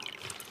雜，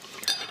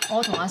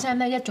我同阿 Sam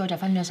咧一早就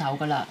分咗手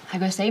噶啦，係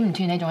佢死唔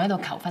斷，你仲喺度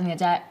求婚嘅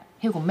啫。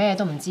Hugo 咩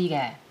都唔知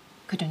嘅，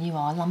佢仲以為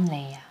我冧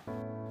你啊！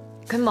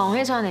佢忙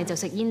起上嚟就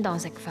食煙當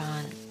食飯，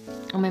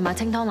我咪買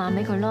清湯腩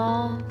俾佢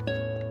咯。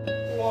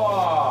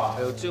哇！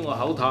又知我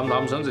口淡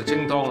淡想食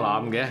清湯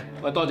腩嘅，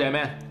喂，多謝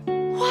咩？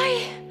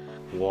喂！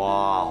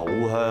哇，好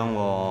香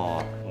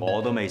喎！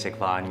我都未食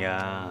飯㗎。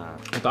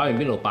我打完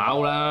邊爐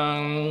飽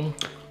啦，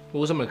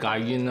好心咪戒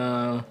煙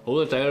啦，好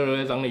多仔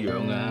女等你養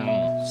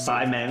㗎。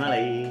曬命啊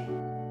你！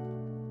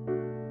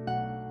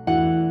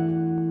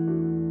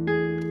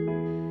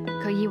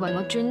佢以為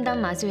我專登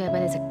買宵夜俾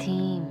你食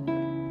添。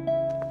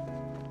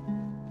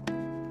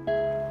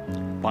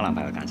幫男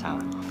朋友揀衫啊！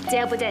借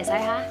有杯借嚟洗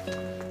下。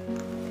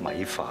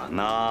咪煩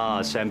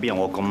啦 ，Sam 邊有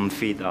我咁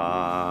fit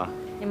啊？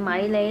你咪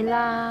理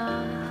啦。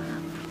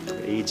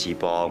呢字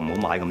膊唔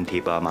好買咁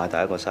貼啊，買第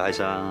一個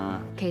size 啊。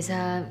其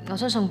實我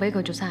想送俾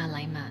佢做生日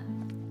禮物。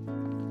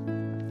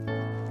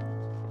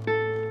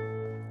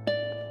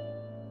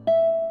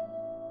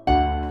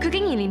佢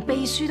竟然連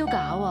秘書都搞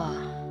啊！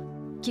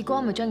結果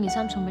我咪將件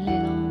衫送俾你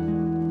咯。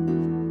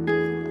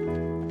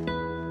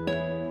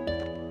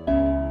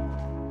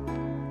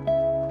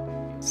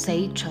死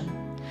蠢！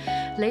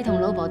你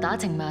同老婆打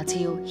情罵俏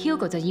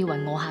 ，Hugo 就以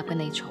為我呷緊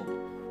你醋。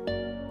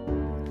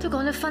都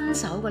講咗分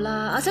手噶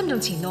啦，阿 Sam 仲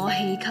纏到我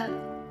氣咳。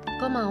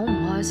嗰晚好唔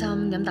開心，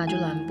飲大咗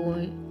2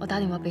杯，我打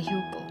電話俾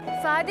Hugo，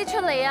 快啲出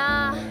嚟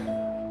啊！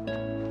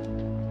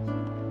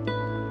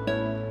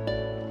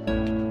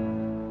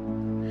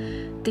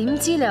點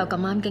知你又咁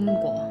啱經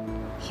過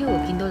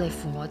 ，Hugo 見到你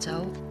扶我走，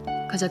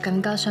佢就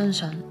更加相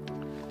信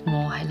我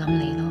係冧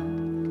你咯。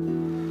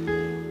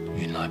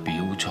原來表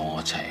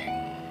錯情。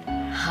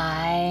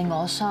係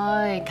我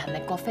衰，勤力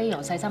過菲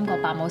傭，細心過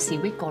伯母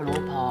，sweet過老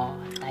婆，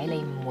抵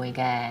你誤會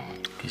嘅。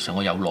其實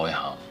我有內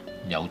涵、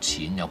有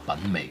錢、有品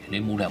味，你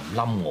冇理由唔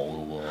冧我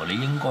嘅喎，你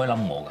應該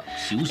冧我㗎。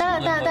少少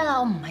得啦，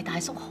我唔係大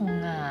叔控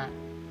啊。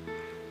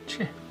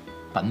切，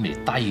品味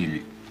低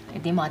劣。你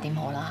點話點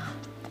好啦？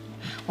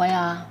喂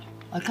啊，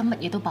我今乜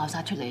嘢都爆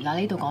晒出嚟啦！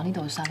呢度講呢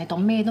度散，你當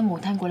咩都冇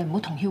聽過，你唔好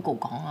同 Hugo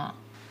講啊。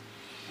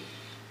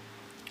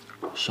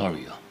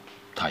Sorry 啊，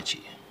太遲。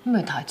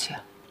咩太遲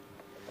啊？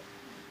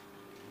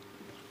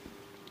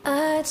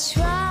 I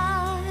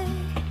try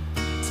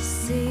to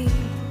see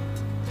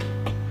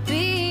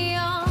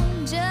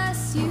beyond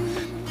just you。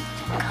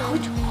搞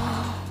錯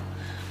啊！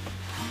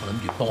我諗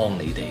住幫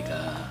你哋㗎，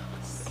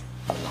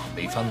男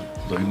未婚，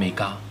女未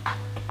嫁。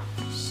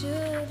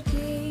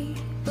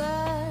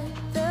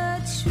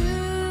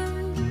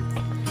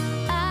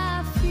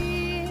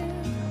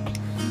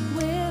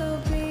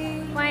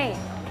喂，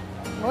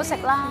唔好食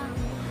啦。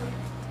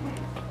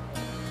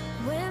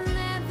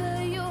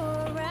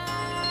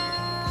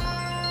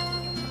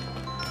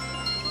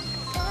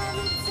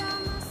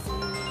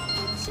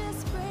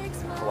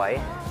 喂，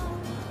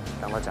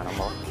等我陣好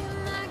冇？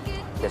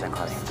一陣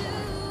call 你。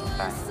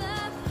拜。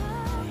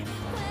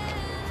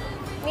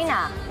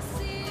Lina，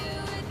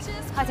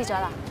 開始咗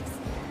啦。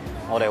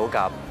我哋好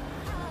夾，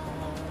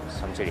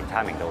甚至連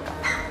timing 都好夾。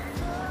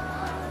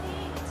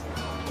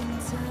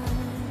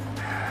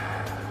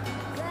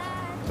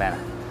咩啊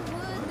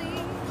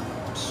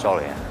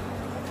 ？Sorry 啊，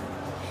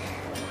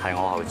係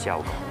我後知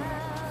後覺。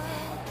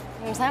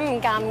唔使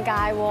咁尷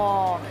尬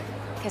喎，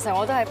其實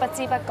我都係不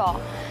知不覺。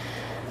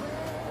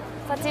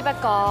不知不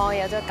覺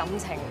有咗感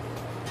情。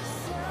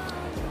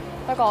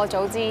不過我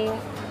早知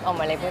我唔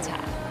係你杯茶。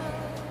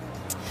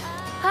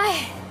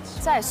唉，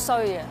真係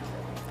衰啊！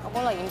我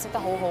本來掩飾得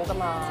好好噶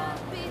嘛，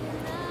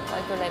鬼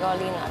叫你嗰個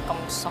Lina 咁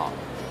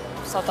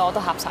索到我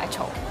都呷晒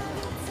醋。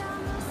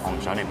我唔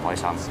想你唔開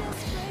心。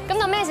咁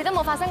就咩事都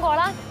冇發生過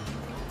啦。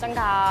真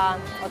㗎，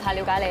我太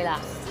了解你啦。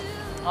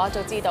我一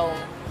早知道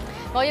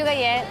我要嘅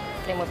嘢，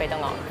你會俾到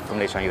我。咁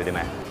你想要啲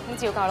咩？咁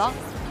照舊咯。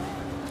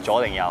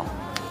左定右？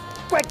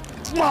喂，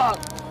哇！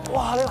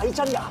你嚟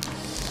真㗎？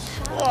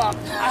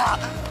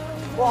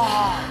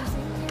哇！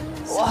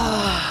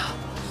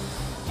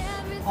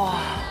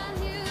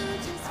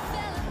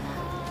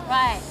喂，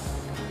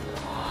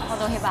我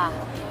道歉啊。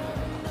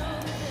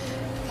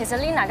其實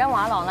Lina 跟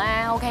畫廊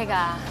咧 OK 㗎，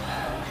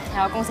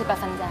係我公私不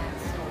分啫。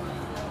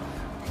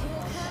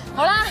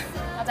好啦，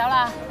我走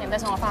啦，你唔使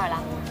送我翻去啦。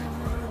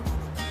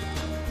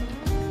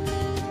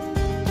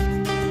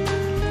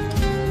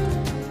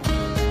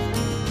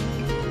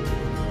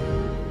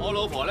我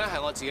老婆咧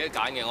係我自己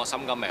揀嘅，我心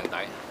甘命抵。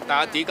但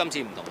阿 D 今次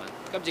唔同啊，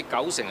今次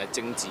90%係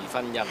政治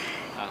婚姻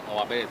啊！我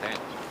話俾你聽，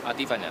阿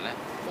D 份人咧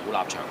冇立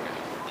場嘅。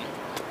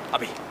阿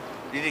B，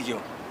 呢啲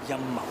叫陰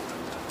謀。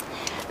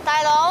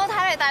大佬，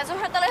睇嚟大叔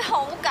hurt 得你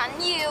好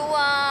緊要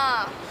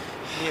啊！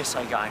呢個世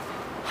界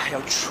係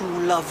有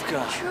true love 㗎。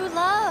True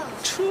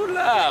love。True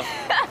love。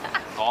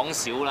講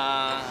少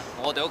啦，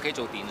我哋屋企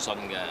做電信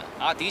嘅，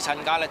阿 D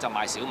親家咧就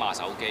賣小馬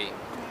手機，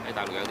喺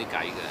大陸有啲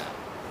計嘅。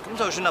咁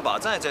就算阿爸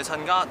真係借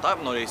親家打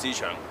入內地市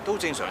場，都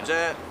正常啫，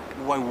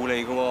互惠互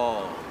利嘅喎。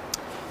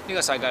呢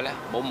個世界咧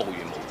冇無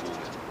緣無故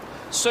嘅。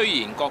雖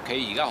然國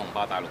企而家雄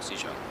霸大陸市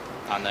場，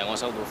但係我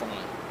收到風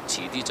啦，遲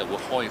啲就會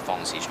開放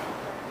市場。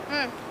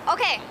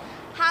OK，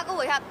 下個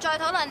回合再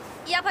討論，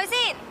入去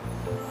先。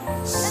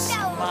Let's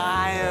go。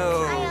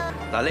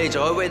嗱，你哋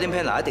做咗 wedding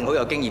planner 一定好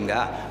有經驗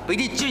㗎，俾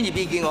啲專業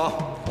意見我。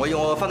我要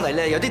我嘅婚禮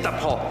咧有啲突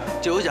破，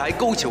最好就喺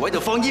高潮位度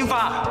放煙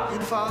花。煙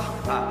花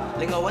啊！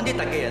另外揾啲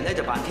特技人咧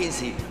就扮天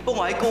使，幫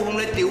我喺高空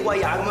咧吊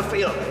威亞咁樣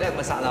飛落嚟咧，咁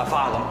啊撒下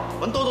花咁，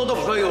揾多多都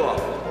唔衰嘅喎。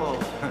哦，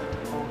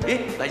咦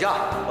嚟咗啊！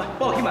喂，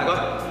幫我牽埋佢。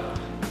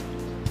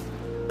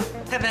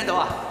聽唔聽到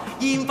啊？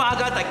煙花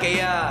加特技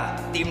啊，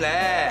掂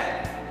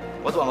咧！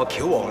我都話我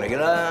橋王嚟㗎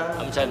啦。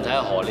咁使唔使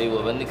喺荷里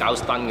活揾啲搞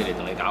stunt 嘅嚟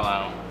同你搞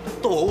啊？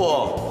都好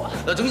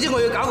喎。嗱，總之我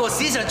要搞個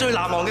史上最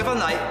難忘嘅婚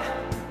禮。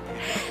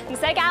唔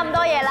使搞咁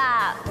多嘢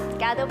啦，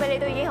嫁到俾你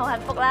都已經好幸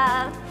福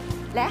啦。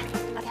嚟啊，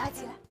我哋開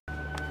始啦。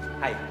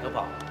係，老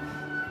婆。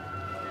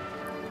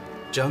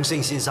掌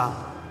聲先生，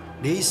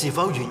你是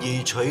否願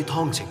意娶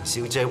湯晴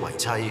小姐為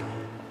妻，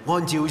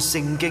按照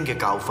聖經嘅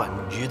教訓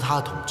與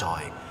她同在，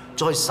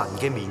在神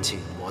嘅面前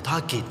和她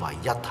結為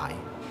一體？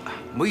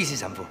唔好意思，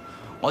神父，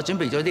我準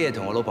備咗啲嘢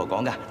同我老婆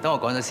講㗎，等我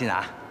講咗先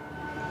啊。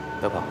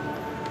老婆，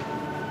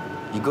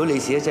如果你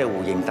是一隻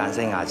弧形彈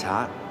性牙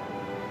刷，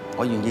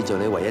我願意做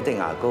你唯一的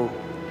牙膏，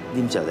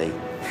黏着你。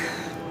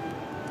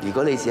如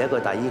果你是一個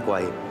大衣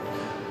櫃，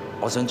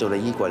我想做你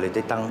衣櫃裏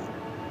的燈，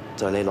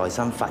在你內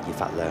心發熱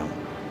發亮。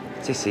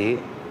即使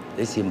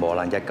你是磨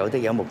難日久的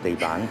柚木地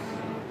板，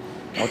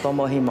我多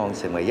麼希望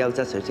成為優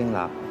質水晶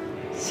蠟，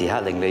時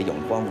刻令你容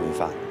光煥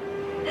發。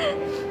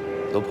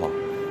老婆，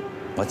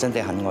我真的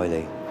很愛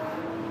你。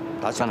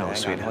打算由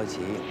今日開始，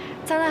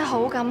真係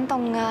好感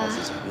動啊！我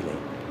是屬於你。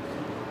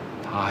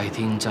太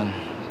天真，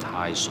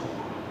太傻。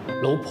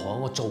老婆，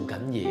我做緊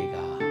嘢㗎，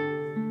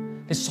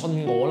你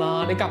信我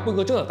啦！你隔半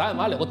個鐘頭打電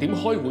話嚟，我點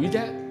開會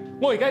啫？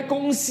我而家喺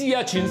公司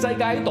啊，全世界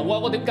喺度啊，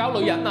我點搞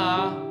女人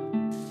啊？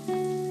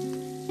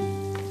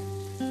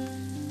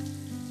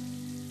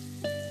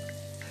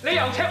你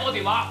又 check 我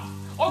電話，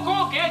我講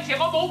過幾多次，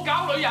我冇搞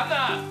女人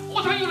啊！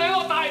我想要你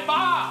個大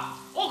把，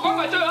我講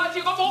埋最後一次，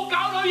我冇搞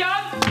女人。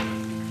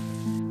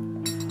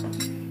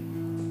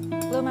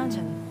Blue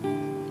Mountain，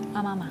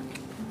 啱唔啱啊？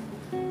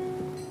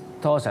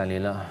拖成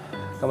年啦，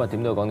今日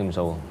點都要講掂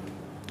數。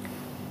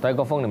第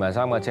個封連埋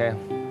3架車，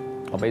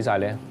我俾晒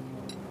你啊！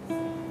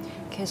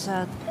其實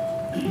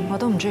我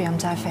都唔中意飲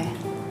齋啡。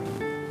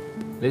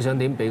你想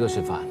點？俾個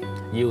説法，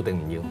要定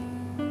唔要？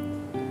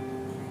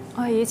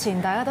我係以前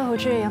大家都好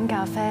中意飲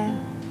咖啡，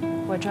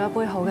為咗一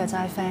杯好嘅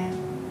齋啡，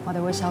我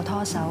哋會手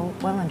拖手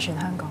揾勻全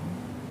香港。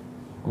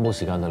我冇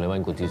時間同你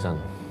溫故知新。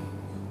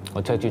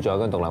我赤柱仲有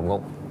間獨立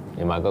屋，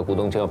連埋個股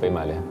東車我俾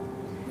埋你，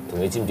同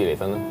你簽字離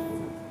婚啦。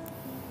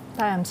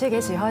但係唔知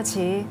幾時開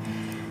始，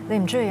你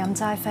唔中意飲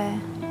齋啡，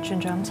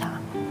轉咗飲茶。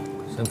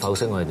想剖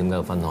析我哋點解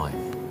要分開？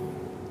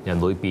人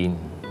會變，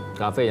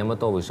咖啡飲得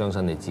多會傷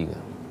身，你知㗎。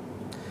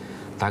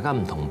大家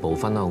唔同步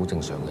分開好正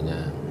常嘅啫。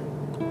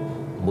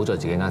唔好再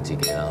自己呃自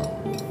己啦！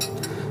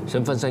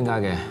想分身家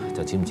嘅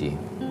就簽字。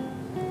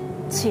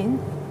錢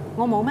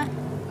我冇咩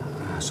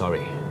 ？Sorry，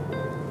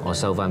 我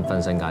收翻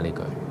分身家呢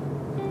句。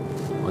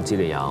我知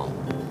你有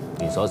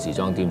連鎖時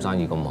裝店生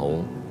意咁好，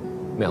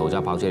咩豪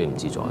宅跑車你唔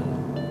自在。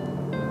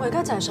我而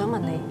家就係想問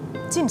你，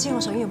知唔知我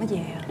想要乜嘢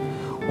啊？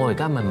我而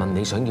家問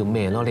你想要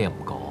咩咯？你又唔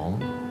講。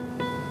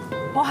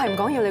我係唔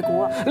講要你估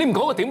啊！你唔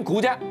講我點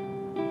估啫？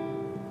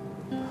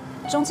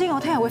總之我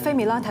聽日會飛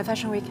Milan 睇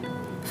Fashion Week，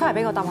翻嚟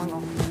俾個答案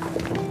我。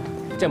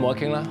即係冇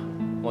得傾啦，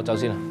我走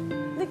先啦。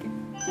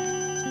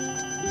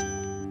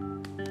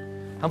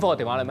肯覆我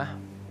電話你咩？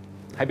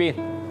喺邊？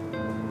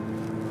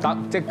得，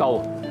即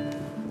到。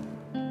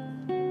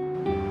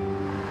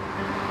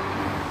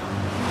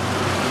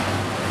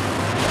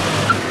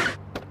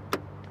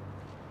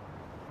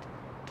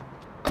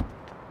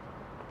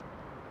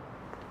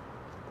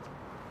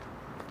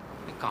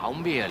你搞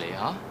咩啊你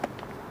嚇？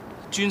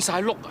轉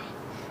晒碌啊！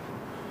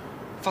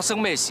發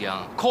生咩事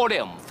啊 ？call 你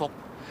又唔覆，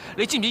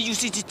你知唔知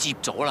UCG 接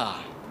咗啦？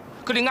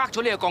佢哋呃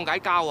咗你個鋼解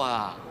膠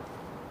啊！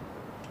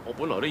我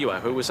本來都以為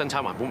佢會生產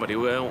環保物料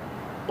嘅，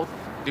我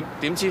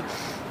點知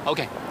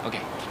 ？OK，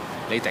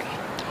 你定，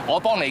我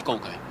幫你告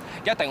佢，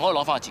一定可以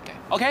攞翻個折嘅。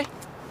OK？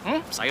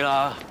 唔使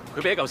啦，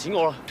佢俾一嚿錢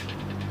我啦，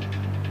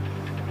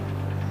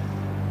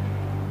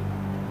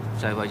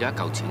就係為咗一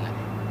嚿錢啊！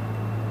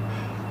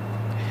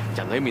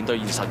人係面對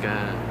現實嘅，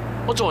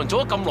我做人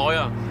做咗咁耐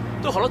啊，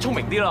都學得聰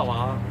明啲啦，係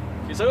嘛？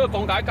其實呢個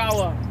鋼解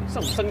膠啊，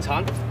生唔生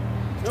產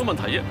有乜問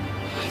題啫？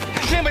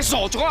你係咪傻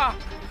咗啊？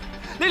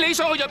你理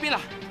想去咗邊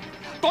啊？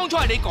當初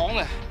係你講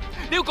嘅，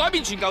你要改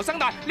變全球生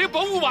態，你要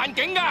保護環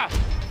境㗎。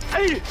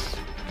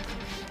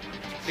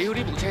你要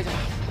呢部車咋？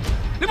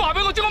你話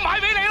俾我知，我買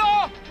俾你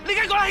咯。你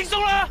梗係覺得輕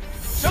鬆啦！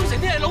長城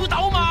啲係老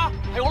豆啊嘛，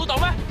係我老豆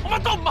咩？我乜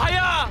都唔係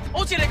啊！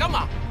好似你咁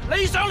啊，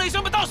理想咪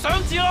得個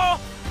想字咯。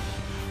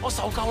我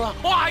受夠啦，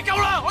我捱夠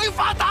啦，我要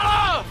發達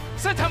啦！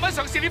新產品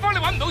上市，你幫你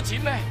揾唔到錢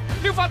咩？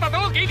你要發達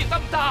等多幾年得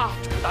唔得啊？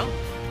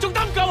仲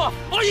等唔夠啊！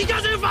我而家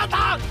就要發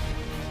達！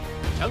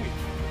搶完，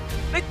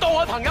你當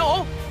我係朋友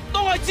好，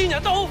當我係賤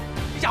人都好，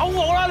有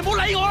我啦，你唔好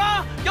理我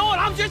啦，有我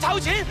攬住湊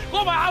錢，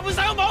過埋下半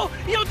世好冇，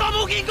以後當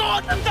冇見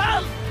過，得唔得？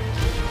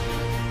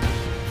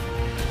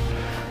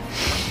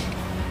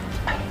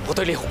我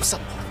對你好失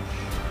望，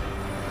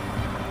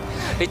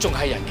你仲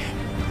係人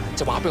嘅，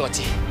就話俾我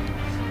知，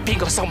邊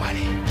個收埋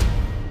你？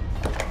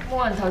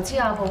冇人投資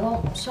阿寶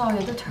屋，所有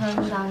嘢都 turn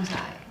down 晒。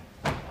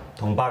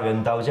同白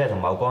潤鬥即係同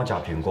茂光集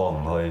團過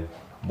唔去，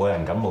冇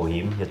人敢冒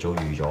險，一早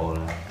預咗㗎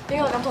啦。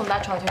邊個敢同大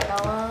財團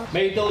鬥啊？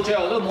未到最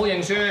後都唔好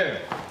認輸。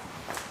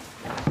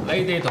你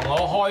哋同我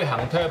開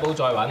行turbo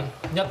再揾，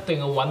一定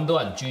要揾到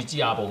人注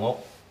資阿寶屋。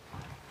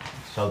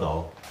收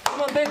到。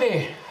咁啊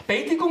 ，baby，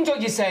 俾啲工作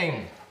熱誠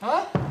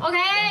啊 ！OK，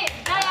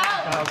 加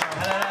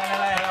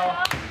油！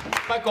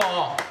不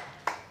過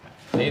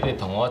你哋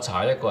同我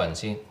查一個人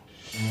先。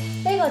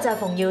呢個就係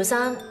馮耀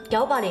山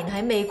，98年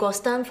喺美國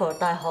斯坦福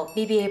大學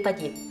BBA 畢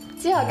業，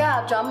之後加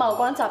入咗茂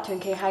光集團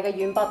旗下嘅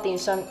遠博電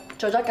訊，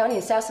做咗9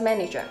年 sales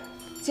manager，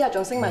 之後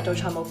仲升埋做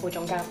財務副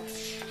總監。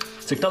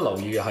值得留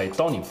意嘅係，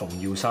當年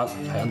馮耀山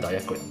係 under 一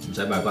個人，唔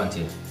使賣關子，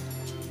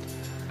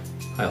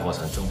係何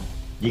神忠，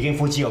已經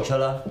呼之欲出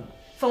啦。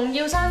馮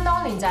耀山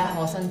當年就係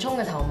何神聰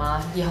嘅頭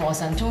馬，而何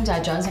神聰就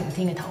係蔣成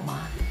天嘅頭馬，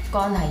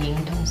關係已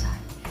經通晒。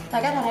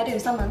大家睇睇段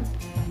新聞。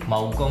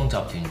茂光集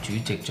團主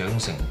席蔣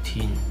成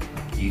天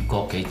與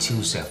國企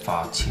超石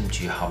化簽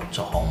署合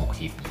作項目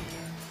協議，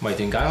謎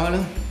團解開啦。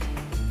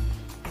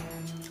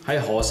係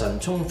何神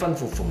聰吩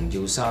咐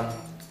馮耀山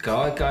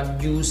搞一間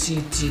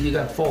UCG 呢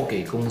間科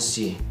技公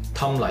司，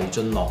氹黎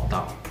俊落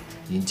搭，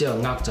然之後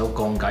呃走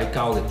鋼解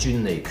膠嘅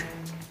專利權。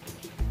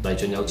黎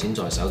俊有錢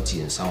在手，自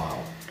然收口。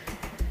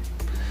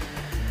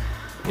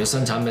有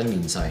新產品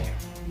面世，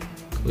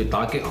會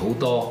打擊好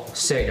多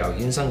石油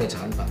衍生嘅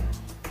產品，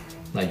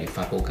例如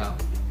發泡膠。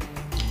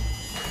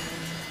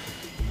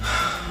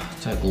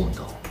真係估唔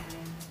到，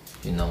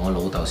原來我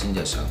老豆先至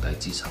係上帝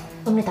之手。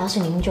咁你打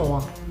算點做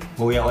啊？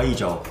冇嘢可以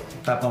做，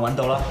答案揾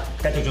到啦，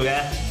繼續做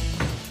嘢。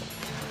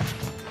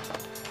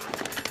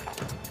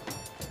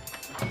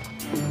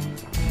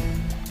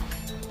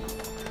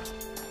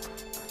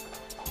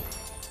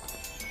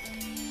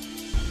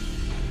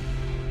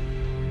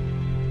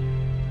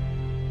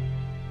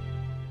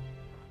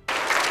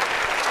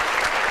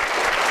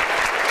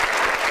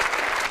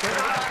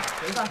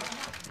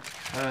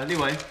呢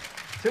位，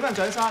小份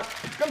掌聲。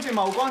今次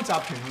茂光集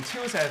團同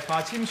超石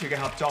化簽署嘅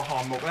合作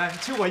項目咧，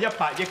超過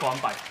100億港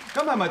幣。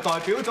咁係咪代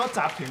表咗集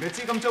團嘅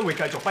資金將會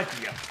繼續不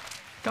移啊？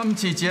今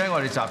次只係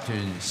我哋集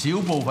團小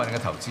部分嘅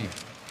投資，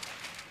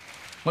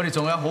我哋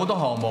仲有好多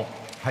項目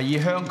係以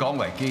香港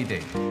為基地。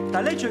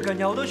但係咧，最近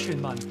有好多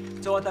傳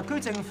聞就話特區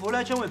政府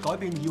咧將會改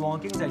變以往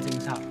嘅經濟政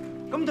策，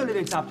咁對你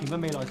哋集團嘅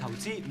未來投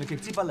資咪極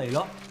之不利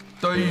咯？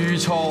對與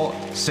錯、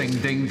成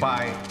定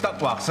敗、得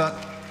或失，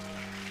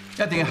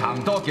一定要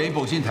行多幾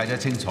步先睇得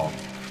清楚。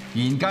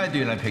現階段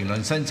嚟評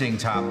論新政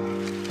策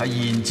係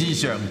言之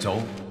尚早。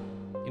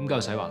點解要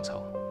洗橫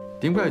手？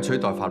點解要取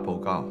代發泡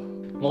膠？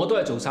我都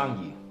係做生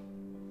意，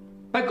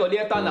不過呢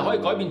一單係可以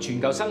改變全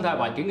球生態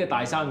環境嘅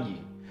大生意，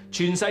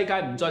全世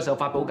界唔再受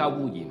發泡膠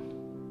污染。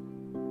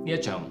呢一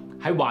場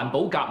係環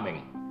保革命。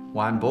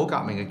環保革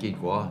命嘅結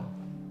果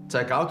就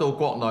係搞到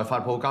國內發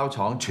泡膠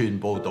廠全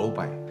部倒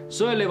閉。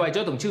所以你為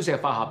咗同超石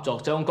化合作，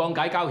就用鋼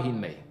解膠獻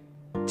媚，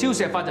超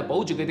石化就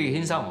保住佢哋嘅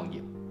衍生行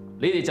業，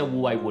你哋就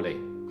互惠互利。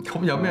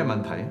咁有咩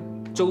問題啊？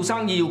做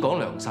生意要講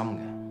良心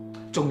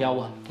嘅。仲有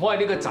啊，我係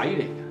你個仔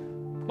嚟嘅，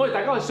我哋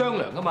大家去商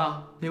量噶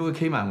嘛。你會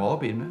企埋我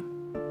嗰邊咩？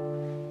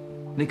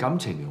你感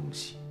情用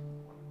事，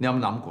你有冇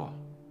諗過？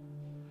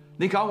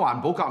你搞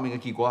環保革命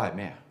嘅結果係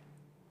咩啊？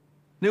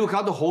你會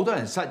搞到好多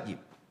人失業，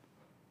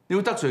你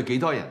要得罪幾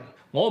多人？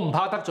我唔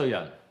怕得罪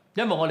人，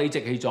因為我理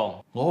直氣壯。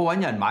我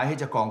揾人買起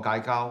隻鋼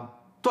界膠，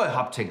都係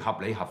合情合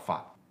理合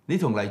法。你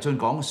同黎俊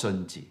講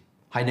信字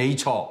係你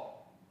錯，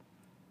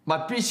物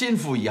必先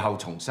腐而後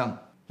重生。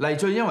黎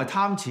俊因為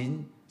貪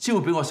錢先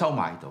會俾我收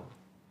買到，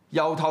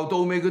由頭到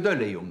尾佢都係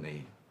利用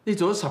你。你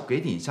做咗10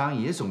幾年生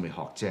意都仲未學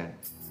精，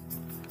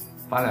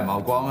快嚟茂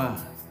光啊！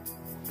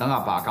等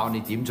阿爸教你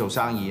點做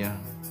生意啊！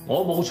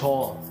我冇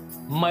錯，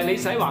唔係你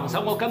使橫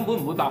手，我根本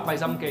唔會白費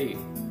心機。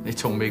你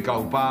仲未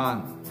夠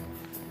班。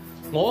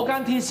我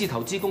間天使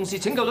投資公司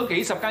拯救咗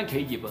幾10間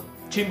企業啊，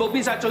全部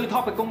變晒最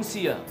top 嘅公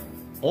司啊！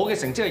我嘅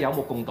成績係有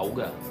目共睹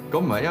嘅。咁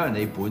唔係因為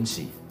你本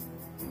事，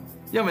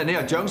因為你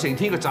係蔣成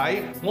天個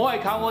仔。我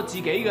係靠我自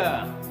己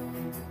㗎，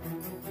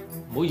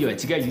唔好以為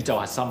自己係宇宙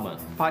核心啊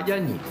！81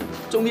年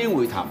中英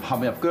會談陷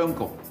入僵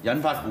局，引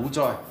發股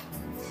災，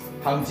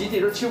恒指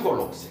跌咗超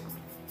過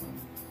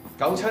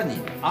60%。97年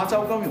亞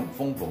洲金融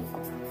風暴，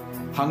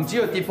恒指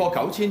又跌破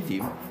9000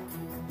點。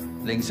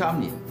03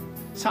年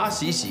沙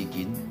士事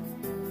件，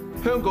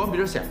香港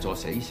變咗成座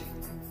死城。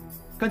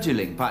跟住08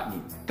年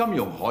金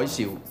融海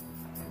嘯，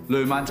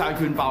雷曼債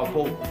券爆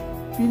煲。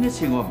邊一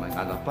次我唔係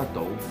屹立不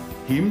倒，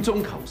險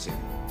中求成？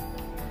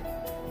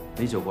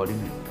你做過啲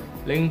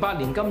咩？08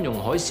年金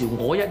融海嘯，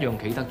我一樣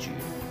企得住。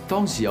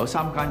當時有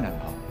3間銀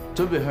行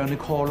準備向你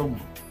call loan，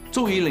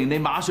足以令你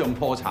馬上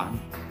破產。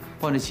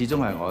不過你始終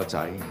係我個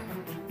仔，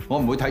我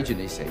唔會睇住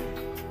你死，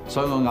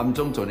所以我暗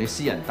中做你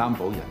私人擔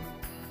保人，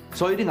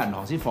所以啲銀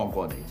行先放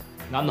過你。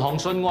銀行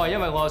信我係因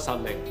為我嘅實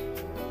力，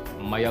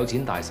唔係有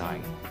錢大晒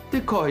嘅。的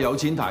確係有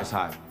錢大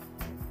晒，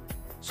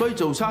所以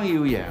做生意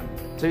要贏，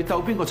就要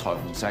鬥邊個財雄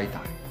勢大。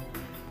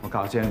我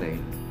教精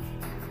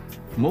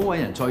你，唔好揾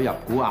人再入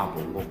股阿寶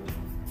屋，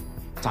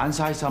賺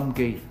晒心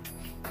機。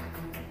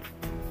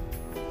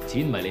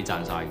錢唔係你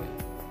賺晒嘅，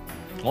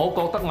我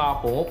覺得阿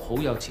寶屋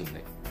好有潛力，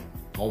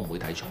我唔會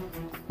睇錯。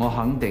我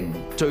肯定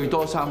最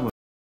多3個